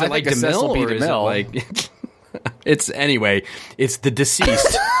don't know. Is it like DeMille or is it like? It's the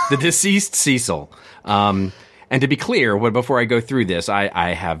deceased, the deceased Cecil. And to be clear, before I go through this,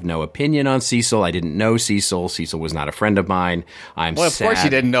 I have no opinion on Cecil. I didn't know Cecil. Cecil was not a friend of mine. Of course you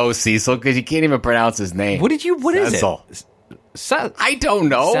didn't know Cecil because you can't even pronounce his name. What is Cecil. it? I don't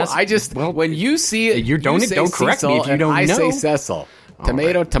know. When you see it, don't correct me if you don't know. I say Cecil.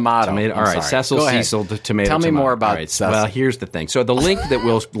 Tomato. All right, Cecil, Cecil, tomato. Tell me tomato. more about Cecil. Well, here's the thing. So the link that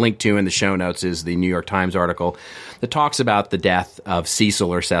we'll link to in the show notes is the New York Times article that talks about the death of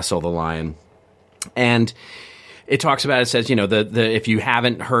Cecil or Cecil the lion. And it talks about, it says, if you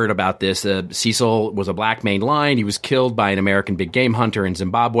haven't heard about this, Cecil was a black maned lion. He was killed by an American big game hunter in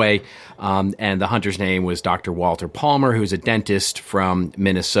Zimbabwe. And the hunter's name was Dr. Walter Palmer, who's a dentist from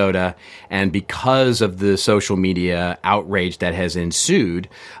Minnesota. And because of the social media outrage that has ensued,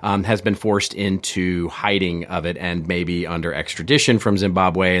 has been forced into hiding of it and maybe under extradition from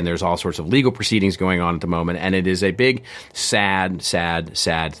Zimbabwe. And there's all sorts of legal proceedings going on at the moment. And it is a big, sad, sad,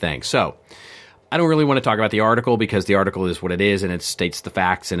 sad thing. So I don't really want to talk about the article because the article is what it is and it states the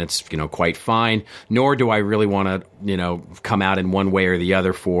facts and it's, quite fine. Nor do I really want to, come out in one way or the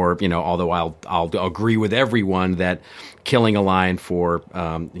other for, although I'll agree with everyone that killing a lion for,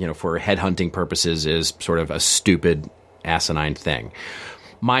 for headhunting purposes is sort of a stupid, asinine thing.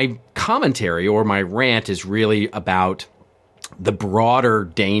 My commentary or my rant is really about the broader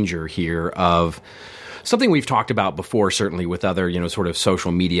danger here of something we've talked about before, certainly with other, sort of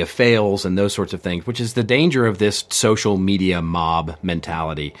social media fails and those sorts of things, which is the danger of this social media mob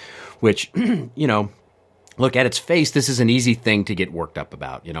mentality, which, look, at its face, this is an easy thing to get worked up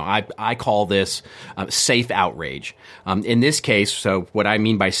about. I call this safe outrage. In this case, so what I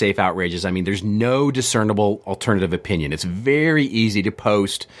mean by safe outrage is, there's no discernible alternative opinion. It's very easy to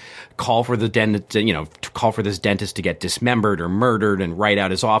post, call for the call for this dentist to get dismembered or murdered and write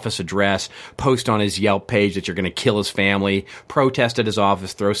out his office address, post on his Yelp page that you're going to kill his family, protest at his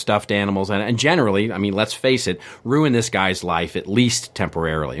office, throw stuffed animals, and generally, let's face it, ruin this guy's life, at least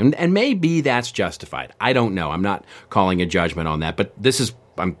temporarily. And maybe that's justified. I don't know. I'm not calling a judgment on that, but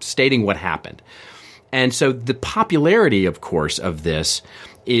I'm stating what happened. And so the popularity, of course, of this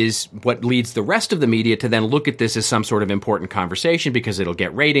is what leads the rest of the media to then look at this as some sort of important conversation because it'll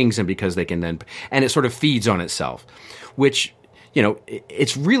get ratings and because they can then – and it sort of feeds on itself, which –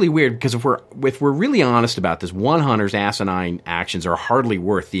 it's really weird because if we're really honest about this, one hunter's asinine actions are hardly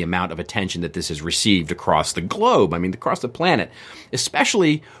worth the amount of attention that this has received across the globe. Across the planet,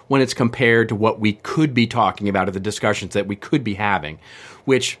 especially when it's compared to what we could be talking about or the discussions that we could be having,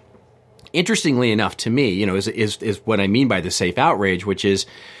 which, interestingly enough to me, is what I mean by the safe outrage, which is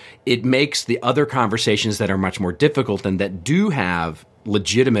it makes the other conversations that are much more difficult and that do have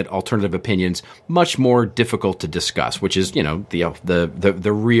legitimate alternative opinions much more difficult to discuss, which is,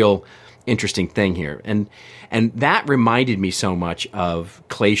 the real interesting thing here. And that reminded me so much of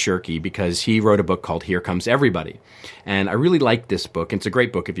Clay Shirky because he wrote a book called Here Comes Everybody. And I really like this book. It's a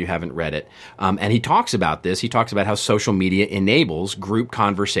great book if you haven't read it. And he talks about this. He talks about how social media enables group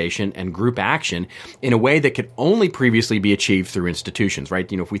conversation and group action in a way that could only previously be achieved through institutions, right?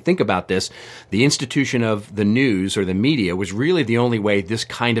 If we think about this, the institution of the news or the media was really the only way this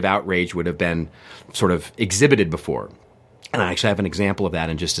kind of outrage would have been sort of exhibited before. And I actually have an example of that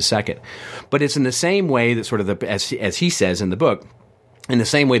in just a second. But it's in the same way that sort of as he says in the book, in the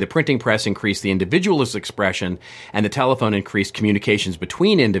same way the printing press increased the individualist expression and the telephone increased communications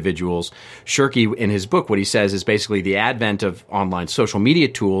between individuals, Shirky, in his book, what he says is basically the advent of online social media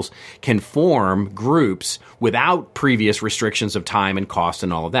tools can form groups without previous restrictions of time and cost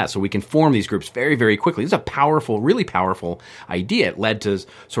and all of that. So we can form these groups very, very quickly. This is a powerful, really powerful idea. It led to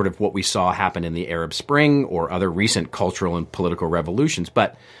sort of what we saw happen in the Arab Spring or other recent cultural and political revolutions.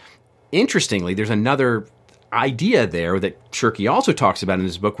 But interestingly, there's another idea there that Shirky also talks about in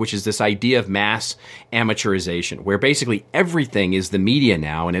his book, which is this idea of mass amateurization, where basically everything is the media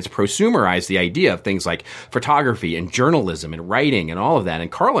now, and it's prosumerized the idea of things like photography and journalism and writing and all of that.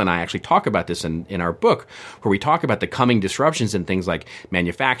 And Carla and I actually talk about this in our book, where we talk about the coming disruptions in things like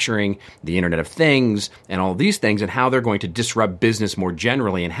manufacturing, the Internet of Things, and all of these things, and how they're going to disrupt business more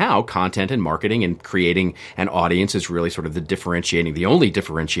generally, and how content and marketing and creating an audience is really sort of the only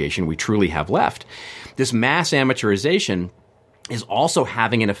differentiation we truly have left. This mass amateurization is also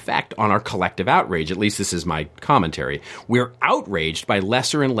having an effect on our collective outrage. At least this is my commentary. We're outraged by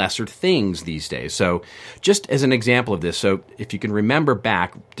lesser and lesser things these days. So just as an example of this, so if you can remember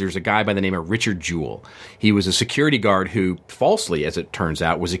back, there's a guy by the name of Richard Jewell. He was a security guard who falsely, as it turns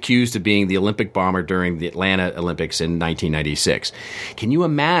out, was accused of being the Olympic bomber during the Atlanta Olympics in 1996. Can you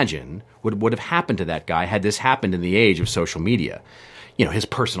imagine what would have happened to that guy had this happened in the age of social media? His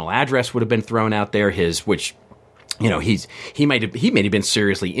personal address would have been thrown out there, which you know, he may have been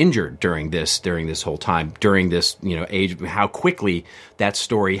seriously injured during this whole time, during this, you know, age, how quickly that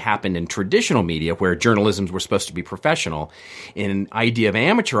story happened in traditional media where journalisms were supposed to be professional. In an idea of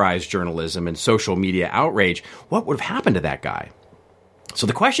amateurized journalism and social media outrage, what would have happened to that guy? So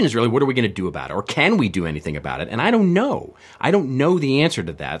the question is really, what are we going to do about it? Or can we do anything about it? And I don't know. I don't know the answer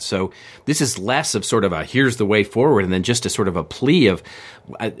to that. So this is less of sort of a here's the way forward and then just a sort of a plea of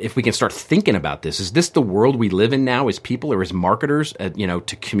if we can start thinking about this. Is this the world we live in now as people or as marketers, you know,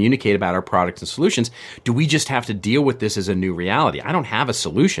 to communicate about our products and solutions? Do we just have to deal with this as a new reality? I don't have a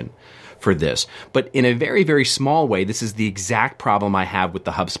solution for this. But in a very, very small way, this is the exact problem I have with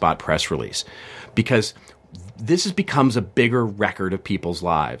the HubSpot press release. Because this becomes a bigger record of people's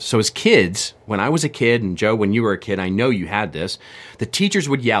lives. So as kids, when I was a kid, and Joe, when you were a kid, I know you had this, the teachers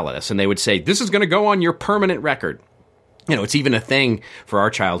would yell at us and they would say, this is going to go on your permanent record. You know, it's even a thing for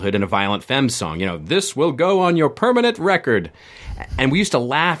our childhood in a Violent Femmes song. You know, this will go on your permanent record. And we used to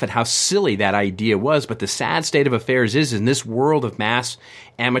laugh at how silly that idea was. But the sad state of affairs is in this world of mass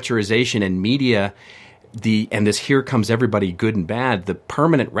amateurization and media, and this here comes everybody good and bad, the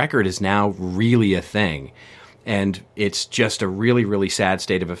permanent record is now really a thing. And it's just a really, really sad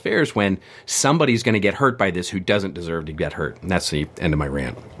state of affairs when somebody's going to get hurt by this who doesn't deserve to get hurt. And that's the end of my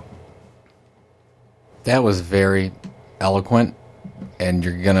rant. That was very eloquent, and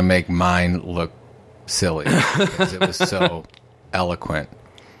you're going to make mine look silly because it was so eloquent.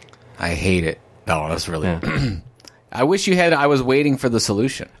 I hate it. No, that's really... Yeah. I wish you had... I was waiting for the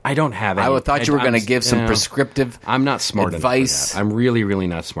solution. I don't have any. I thought you were going to give some prescriptive I'm not smart advice. enough for that. I'm really, really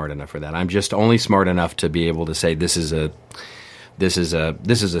not smart enough for that. I'm just only smart enough to be able to say this is a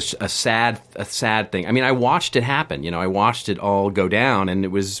sad thing. I mean, I watched it happen. You know, I watched it all go down, and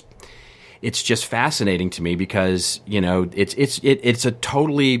it's just fascinating to me because, you know, it's a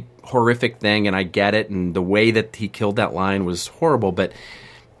totally horrific thing, and I get it, and the way that he killed that lion was horrible, but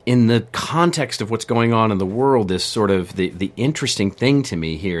in the context of what's going on in the world, this sort of the interesting thing to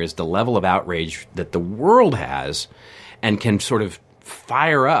me here is the level of outrage that the world has and can sort of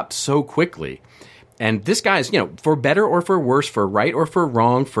fire up so quickly. And this guy's, you know, for better or for worse, for right or for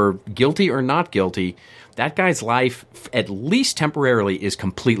wrong, for guilty or not guilty, that guy's life, at least temporarily, is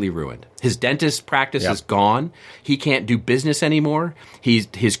completely ruined. His dentist practice is gone. He can't do business anymore.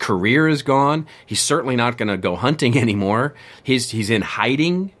 His career is gone. He's certainly not going to go hunting anymore. He's in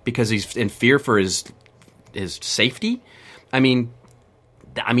hiding because he's in fear for his safety. I mean,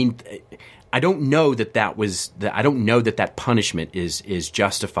 I don't know that punishment is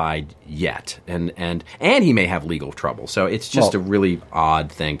justified yet, and he may have legal trouble. So it's just a really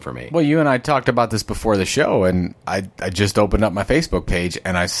odd thing for me. Well, you and I talked about this before the show, and I just opened up my Facebook page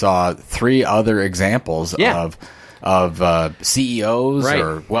and I saw 3 other examples of CEOs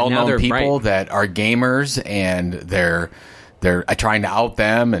or well-known people that are gamers, and they're trying to out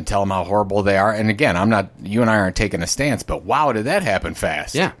them and tell them how horrible they are. And again, you and I aren't taking a stance, but wow, did that happen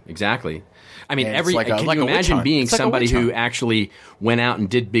fast? Yeah, exactly. I mean, can you imagine being somebody who actually went out and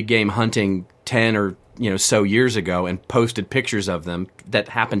did big game hunting 10 or so years ago and posted pictures of them that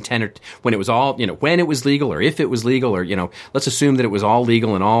happened when it was all, when it was legal or if it was legal, or, let's assume that it was all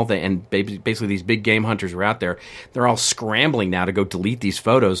legal and basically these big game hunters were out there. They're all scrambling now to go delete these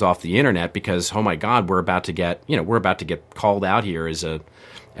photos off the internet because, oh my God, we're about to get called out here as a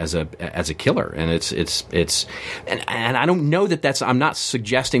killer, and it's I don't know that I'm not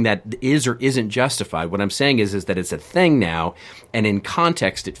suggesting that is or isn't justified. What I'm saying is that it's a thing now, and in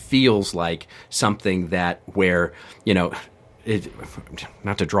context, it feels like something that where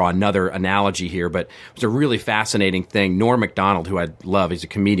not to draw another analogy here, but it was a really fascinating thing. Norm Macdonald, who I love, he's a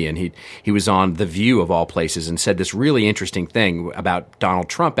comedian. He was on The View of all places and said this really interesting thing about Donald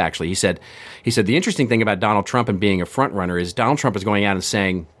Trump. Actually, he said the interesting thing about Donald Trump and being a front runner is Donald Trump is going out and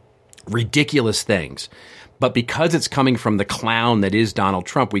saying ridiculous things. But because it's coming from the clown that is Donald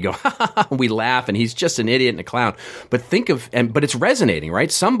Trump, we go, ha, ha, ha, we laugh, and he's just an idiot and a clown. But but it's resonating,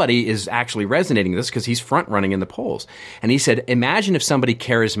 right? Somebody is actually resonating this because he's front running in the polls. And he said, imagine if somebody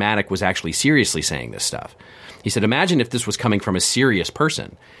charismatic was actually seriously saying this stuff. He said, imagine if this was coming from a serious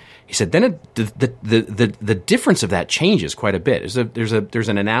person. He said, then the difference of that changes quite a bit. There's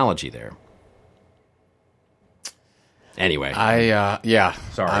an analogy there. Anyway,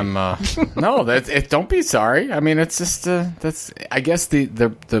 sorry. I'm no. Don't be sorry. I mean, it's just that's. I guess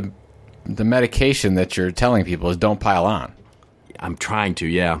the medication that you're telling people is don't pile on. I'm trying to,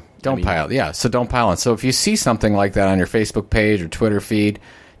 yeah. Don't pile. Yeah, so don't pile on. So if you see something like that on your Facebook page or Twitter feed,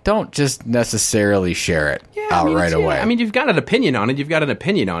 don't just necessarily share it right away. I mean, you've got an opinion on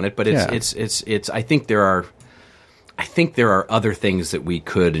it. But it's. I think there are. I think there are other things that we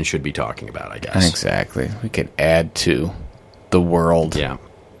could and should be talking about, I guess. Exactly. We could add to the world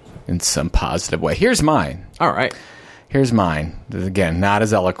in some positive way. Here's mine. All right. Here's mine. Again, not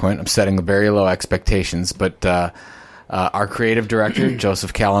as eloquent. I'm setting very low expectations, but our creative director,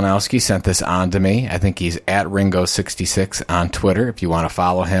 Joseph Kalinowski, sent this on to me. I think he's at Ringo66 on Twitter, if you want to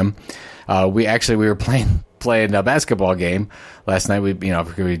follow him. We were playing a basketball game last night.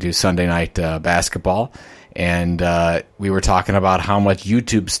 We do Sunday night basketball, and we were talking about how much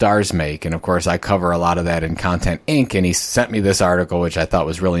YouTube stars make. And of course, I cover a lot of that in Content Inc. And he sent me this article, which I thought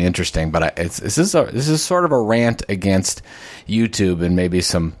was really interesting. But this is sort of a rant against YouTube and maybe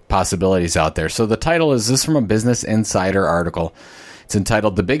some possibilities out there. So the title is this from a Business Insider article. It's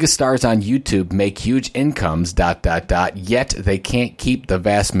entitled "The Biggest Stars on YouTube Make Huge Incomes, ... yet they can't keep the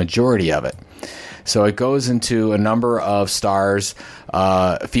vast majority of it." So it goes into a number of stars.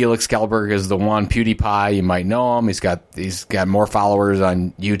 Felix Kellberg is the one. PewDiePie, you might know him. He's got more followers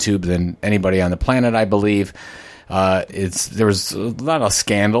on YouTube than anybody on the planet, I believe. There was not a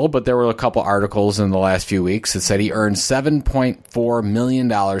scandal, but there were a couple articles in the last few weeks that said he earned $7.4 million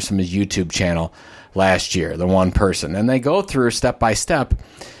from his YouTube channel last year, the one person. And they go through step by step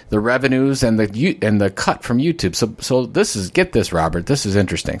the revenues and the cut from YouTube. So get this, Robert. This is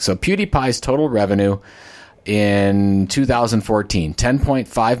interesting. So PewDiePie's total revenue in 2014,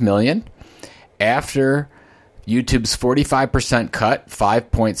 $10.5 million. After YouTube's 45% cut,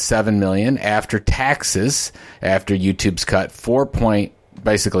 $5.7 million. After taxes, after YouTube's cut,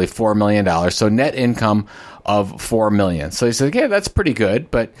 basically $4 million. So net income of $4 million. So he said, "Okay, that's pretty good,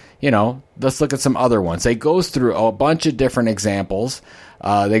 but let's look at some other ones." They goes through a bunch of different examples.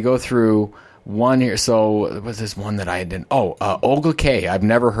 They go through one here. So was this one that I didn't? Olga K. I've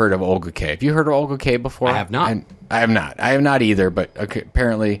never heard of Olga K. Have you heard of Olga K before? I have not. I have not. I have not either. But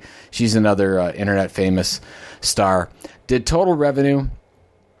apparently, she's another internet famous star. Did total revenue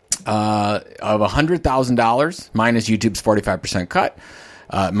of $100,000 minus YouTube's 45% cut,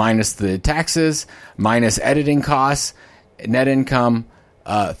 minus the taxes, minus editing costs, net income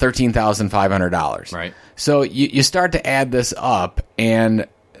 $13,500. Right. So you start to add this up, and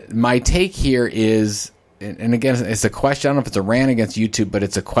my take here is, and again, it's a question. I don't know if it's a rant against YouTube, but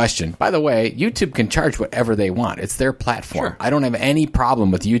it's a question. By the way, YouTube can charge whatever they want. It's their platform. Sure. I don't have any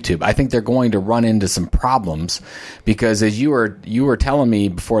problem with YouTube. I think they're going to run into some problems because, as you were telling me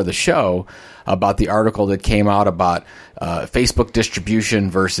before the show about the article that came out about Facebook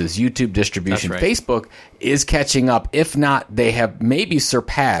distribution versus YouTube distribution. That's right. Facebook is catching up. If not, they have maybe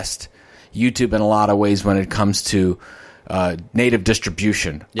surpassed YouTube in a lot of ways when it comes to native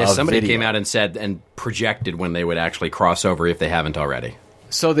distribution. Yes, somebody video. came out and said and projected when they would actually cross over if they haven't already.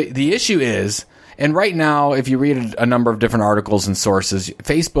 So the issue is, and right now, if you read a number of different articles and sources,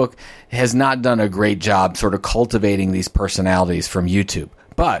 Facebook has not done a great job sort of cultivating these personalities from YouTube.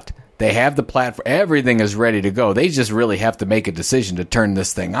 But they have the platform. Everything is ready to go. They just really have to make a decision to turn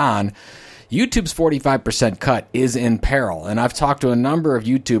this thing on. YouTube's 45% cut is in peril. And I've talked to a number of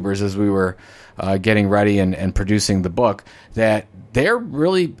YouTubers as we were getting ready and producing the book that they're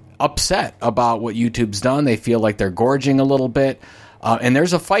really upset about what YouTube's done. They feel like they're gorging a little bit. And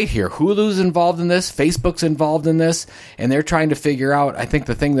there's a fight here. Hulu's involved in this. Facebook's involved in this. And they're trying to figure out, I think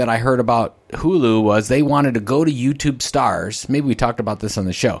the thing that I heard about Hulu was they wanted to go to YouTube stars. Maybe we talked about this on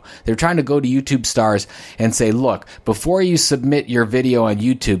the show. They're trying to go to YouTube stars and say, look, before you submit your video on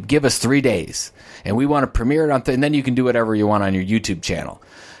YouTube, give us 3 days. And we want to premiere it on, and then you can do whatever you want on your YouTube channel.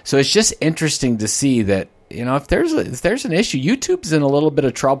 So it's just interesting to see that, if there's an issue, YouTube's in a little bit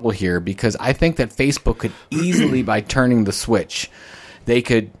of trouble here because I think that Facebook could easily, by turning the switch, they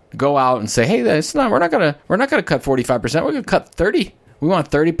could go out and say, "Hey, we're not gonna cut 45%. We're gonna cut 30. We want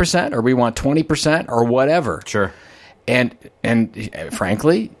 30%, or we want 20%, or whatever." Sure. And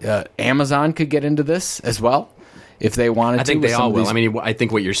frankly, Amazon could get into this as well if they wanted to. I think they all will. I mean, I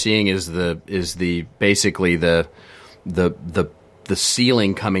think what you're seeing is basically the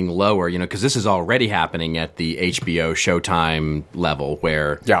ceiling coming lower, because this is already happening at the HBO Showtime level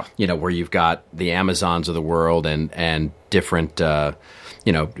where, where you've got the Amazons of the world and different,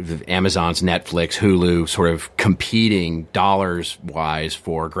 Amazon's, Netflix, Hulu sort of competing dollars-wise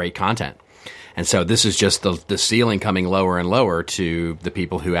for great content. And so this is just the ceiling coming lower and lower to the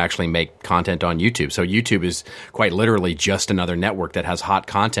people who actually make content on YouTube. So YouTube is quite literally just another network that has hot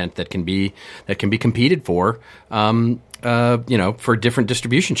content that can be competed for, for different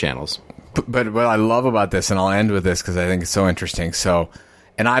distribution channels. But what I love about this, and I'll end with this because I think it's so interesting. So,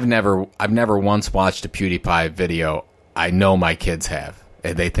 and I've never once watched a PewDiePie video. I know my kids have,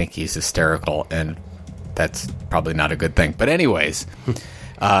 and they think he's hysterical, and that's probably not a good thing. But anyways.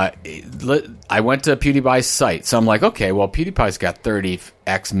 I went to PewDiePie's site, so I'm like, okay, well, PewDiePie's got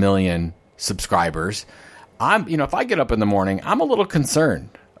 30x million subscribers. If I get up in the morning, I'm a little concerned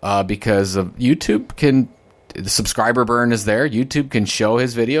because of YouTube the subscriber burn is there. YouTube can show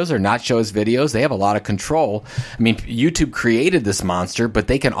his videos or not show his videos. They have a lot of control. I mean, YouTube created this monster, but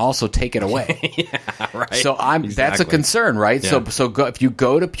they can also take it away. Yeah, right. So that's a concern, right? Yeah. So if you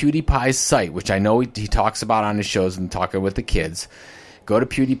go to PewDiePie's site, which I know he talks about on his shows and talking with the kids, go to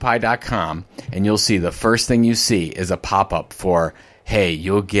pewdiepie.com and you'll see the first thing you see is a pop-up for, hey,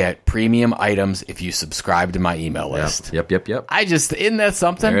 you'll get premium items if you subscribe to my email list. Yep. Isn't that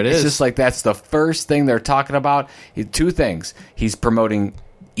something? There it is. It's just like that's the first thing they're talking about. Two things. He's promoting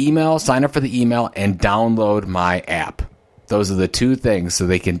email, sign up for the email, and download my app. Those are the two things so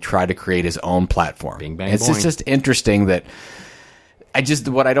they can try to create his own platform. Bing, bang, it's boing. just interesting that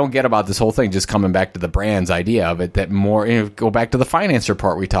what I don't get about this whole thing, just coming back to the brands idea of it, that more, go back to the finance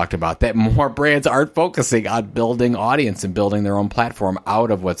report we talked about, that more brands aren't focusing on building audience and building their own platform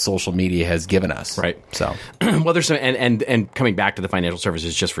out of what social media has given us. Right. So, well, there's some, and coming back to the financial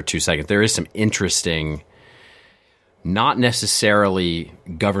services just for 2 seconds, there is some interesting, not necessarily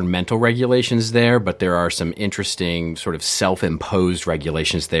governmental regulations there, but there are some interesting sort of self-imposed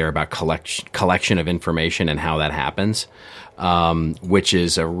regulations there about collection of information and how that happens. Which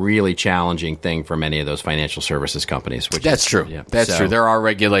is a really challenging thing for many of those financial services companies. That's true. Yeah. That's true. There are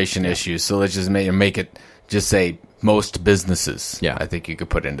regulation issues. So let's just make it just say most businesses. Yeah. I think you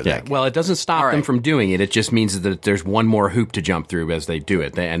could put into that. Well, it doesn't stop them from doing it. It just means that there's one more hoop to jump through as they do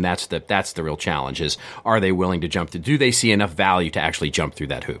it. And that's the real challenge is, are they willing to jump through? Do they see enough value to actually jump through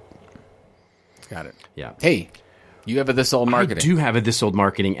that hoop? Got it. Yeah. Hey. You have a This Old Marketing. I do have a This Old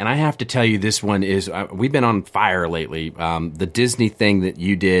Marketing, and I have to tell you, this one is we've been on fire lately. The Disney thing that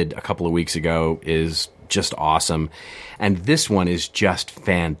you did a couple of weeks ago is just awesome, and this one is just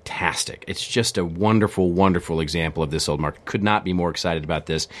fantastic. It's just a wonderful, wonderful example of This Old Marketing. Could not be more excited about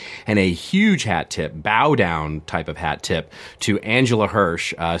this. And a huge hat tip, bow down type of hat tip to Angela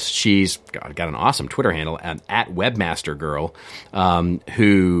Hirsch. She's got an awesome Twitter handle at Webmaster Girl,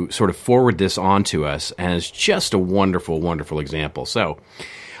 who sort of forwarded this on to us, and it's just a wonderful, wonderful example. So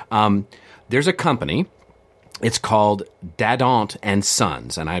there's a company. It's called Dadant and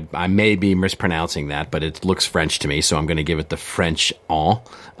Sons, and I may be mispronouncing that, but it looks French to me, so I'm going to give it the French on.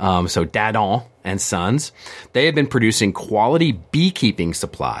 So Dadant and Sons. They have been producing quality beekeeping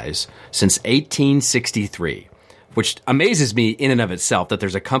supplies since 1863. Which amazes me in and of itself that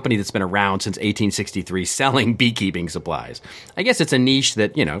there's a company that's been around since 1863 selling beekeeping supplies. I guess it's a niche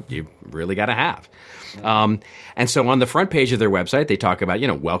that, you really got to have. And so on the front page of their website, they talk about,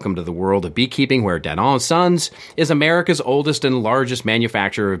 welcome to the world of beekeeping, where Dadant & Sons is America's oldest and largest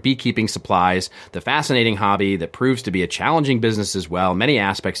manufacturer of beekeeping supplies, the fascinating hobby that proves to be a challenging business as well. Many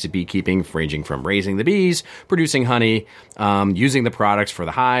aspects to beekeeping, ranging from raising the bees, producing honey, using the products for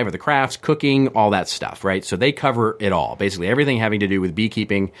the hive or the crafts, cooking, all that stuff, right? So they cover it all. Basically, everything having to do with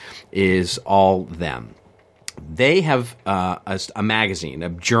beekeeping is all them. They have a magazine, a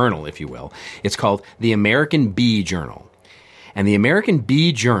journal, if you will. It's called the American Bee Journal. And the American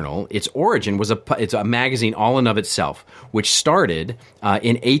Bee Journal, its origin was it's a magazine all in of itself, which started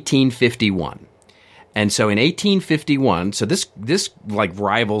in 1851. And so in 1851, so this like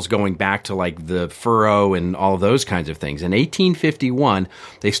rivals going back to like the Furrow and all of those kinds of things. In 1851,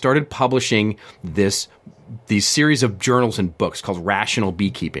 they started publishing these series of journals and books called Rational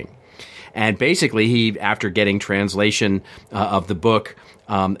Beekeeping. And basically, he, after getting translation of the book,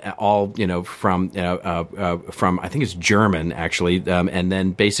 all from I think it's German actually, and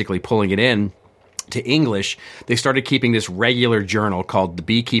then basically pulling it in to English, they started keeping this regular journal called The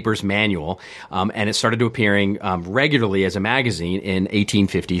Beekeeper's Manual, and it started appearing regularly as a magazine in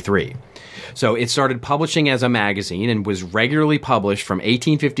 1853. So it started publishing as a magazine and was regularly published from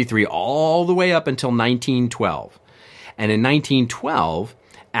 1853 all the way up until 1912. And in 1912,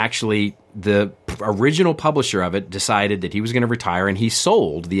 actually, the original publisher of it decided that he was going to retire, and he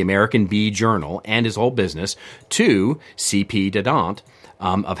sold the American Bee Journal and his whole business to C.P. Dadant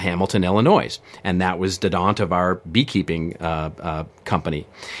of Hamilton, Illinois. And that was Dadant of our beekeeping company.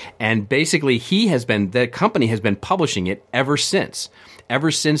 And basically, the company has been publishing it ever since.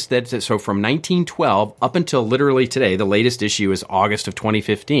 Ever since that, so from 1912 up until literally today, the latest issue is August of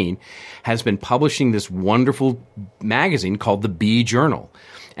 2015, has been publishing this wonderful magazine called the Bee Journal.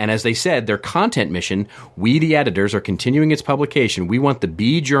 And as they said, their content mission, we the editors are continuing its publication. We want the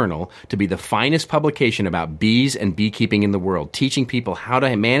Bee Journal to be the finest publication about bees and beekeeping in the world, teaching people how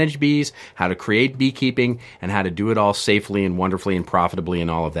to manage bees, how to create beekeeping, and how to do it all safely and wonderfully and profitably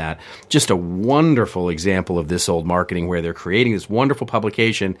and all of that. Just a wonderful example of This Old Marketing, where they're creating this wonderful publication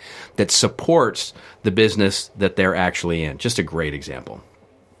publication that supports the business that they're actually in. Just a great example.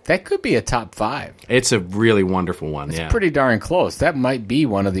 That could be a top 5. It's a really wonderful one. It's pretty darn close. That might be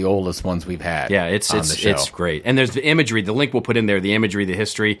one of the oldest ones we've had. Yeah, it's great. And there's the imagery. The link we'll put in there, the imagery, the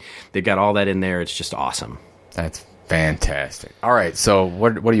history. They've got all that in there. It's just awesome. That's fantastic. All right, so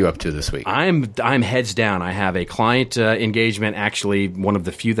what are you up to this week? I'm heads down. I have a client engagement, actually one of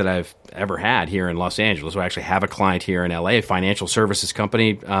the few that I've ever had here in Los Angeles. I actually have a client here in LA, a financial services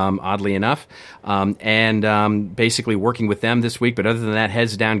company, oddly enough, and basically working with them this week. But other than that,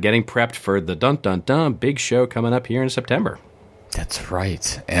 heads down, getting prepped for the dun-dun-dun big show coming up here in September. That's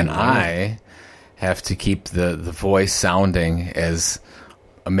right. And I have to keep the voice sounding as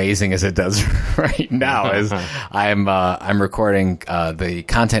amazing as it does right now, as I'm recording the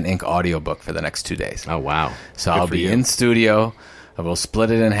Content Inc. audiobook for the next 2 days. Oh, wow. So I'll be in studio. I will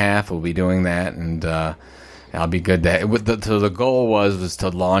split it in half. We'll be doing that, and I'll be good. So the goal was to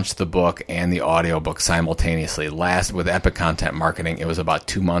launch the book and the audiobook simultaneously. With Epic Content Marketing, it was about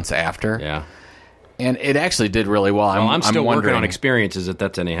 2 months after. Yeah. And it actually did really well. I'm still working on experiences, if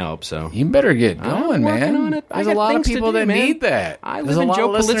that's any help. So you better get going, man. On it. There's a lot of people that need that. I live in Joe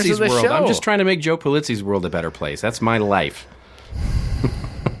Pulizzi's world. I'm just trying to make Joe Pulizzi's world a better place. That's my life.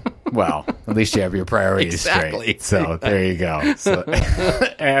 Well, at least you have your priorities straight. So there you go. So,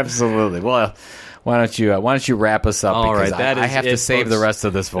 absolutely. Well, why don't you wrap us up? All because right, I have to save the rest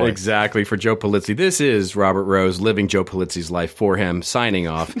of this voice. Exactly, for Joe Pulizzi. This is Robert Rose, living Joe Pulizzi's life for him, signing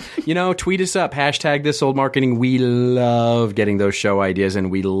off. Tweet us up, #ThisOldMarketing. We love getting those show ideas, and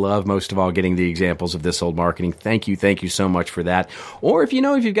we love, most of all, getting the examples of This Old Marketing. Thank you so much for that. Or if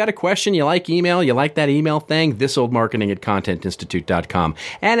you've got a question, you like email, you like that email thing, thisoldmarketing@contentinstitute.com.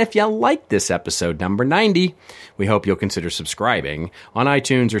 And if you like this episode, number 90, we hope you'll consider subscribing on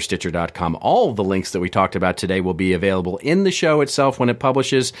iTunes or Stitcher.com. All the links that we talked about today will be available in the show itself when it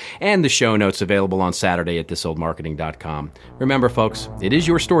publishes, and the show notes available on Saturday at thisoldmarketing.com. Remember, folks, it is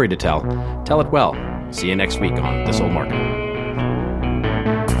your story to tell. Tell it well. See you next week on This Old Marketing.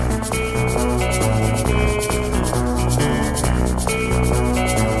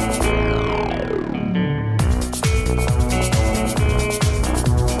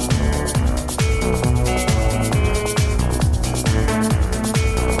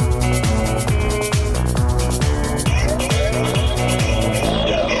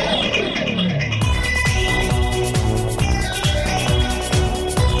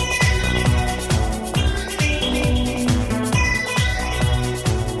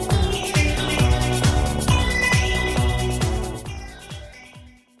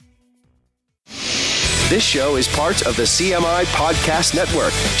 This show is part of the CMI Podcast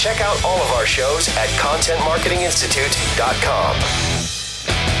Network. Check out all of our shows at ContentMarketingInstitute.com.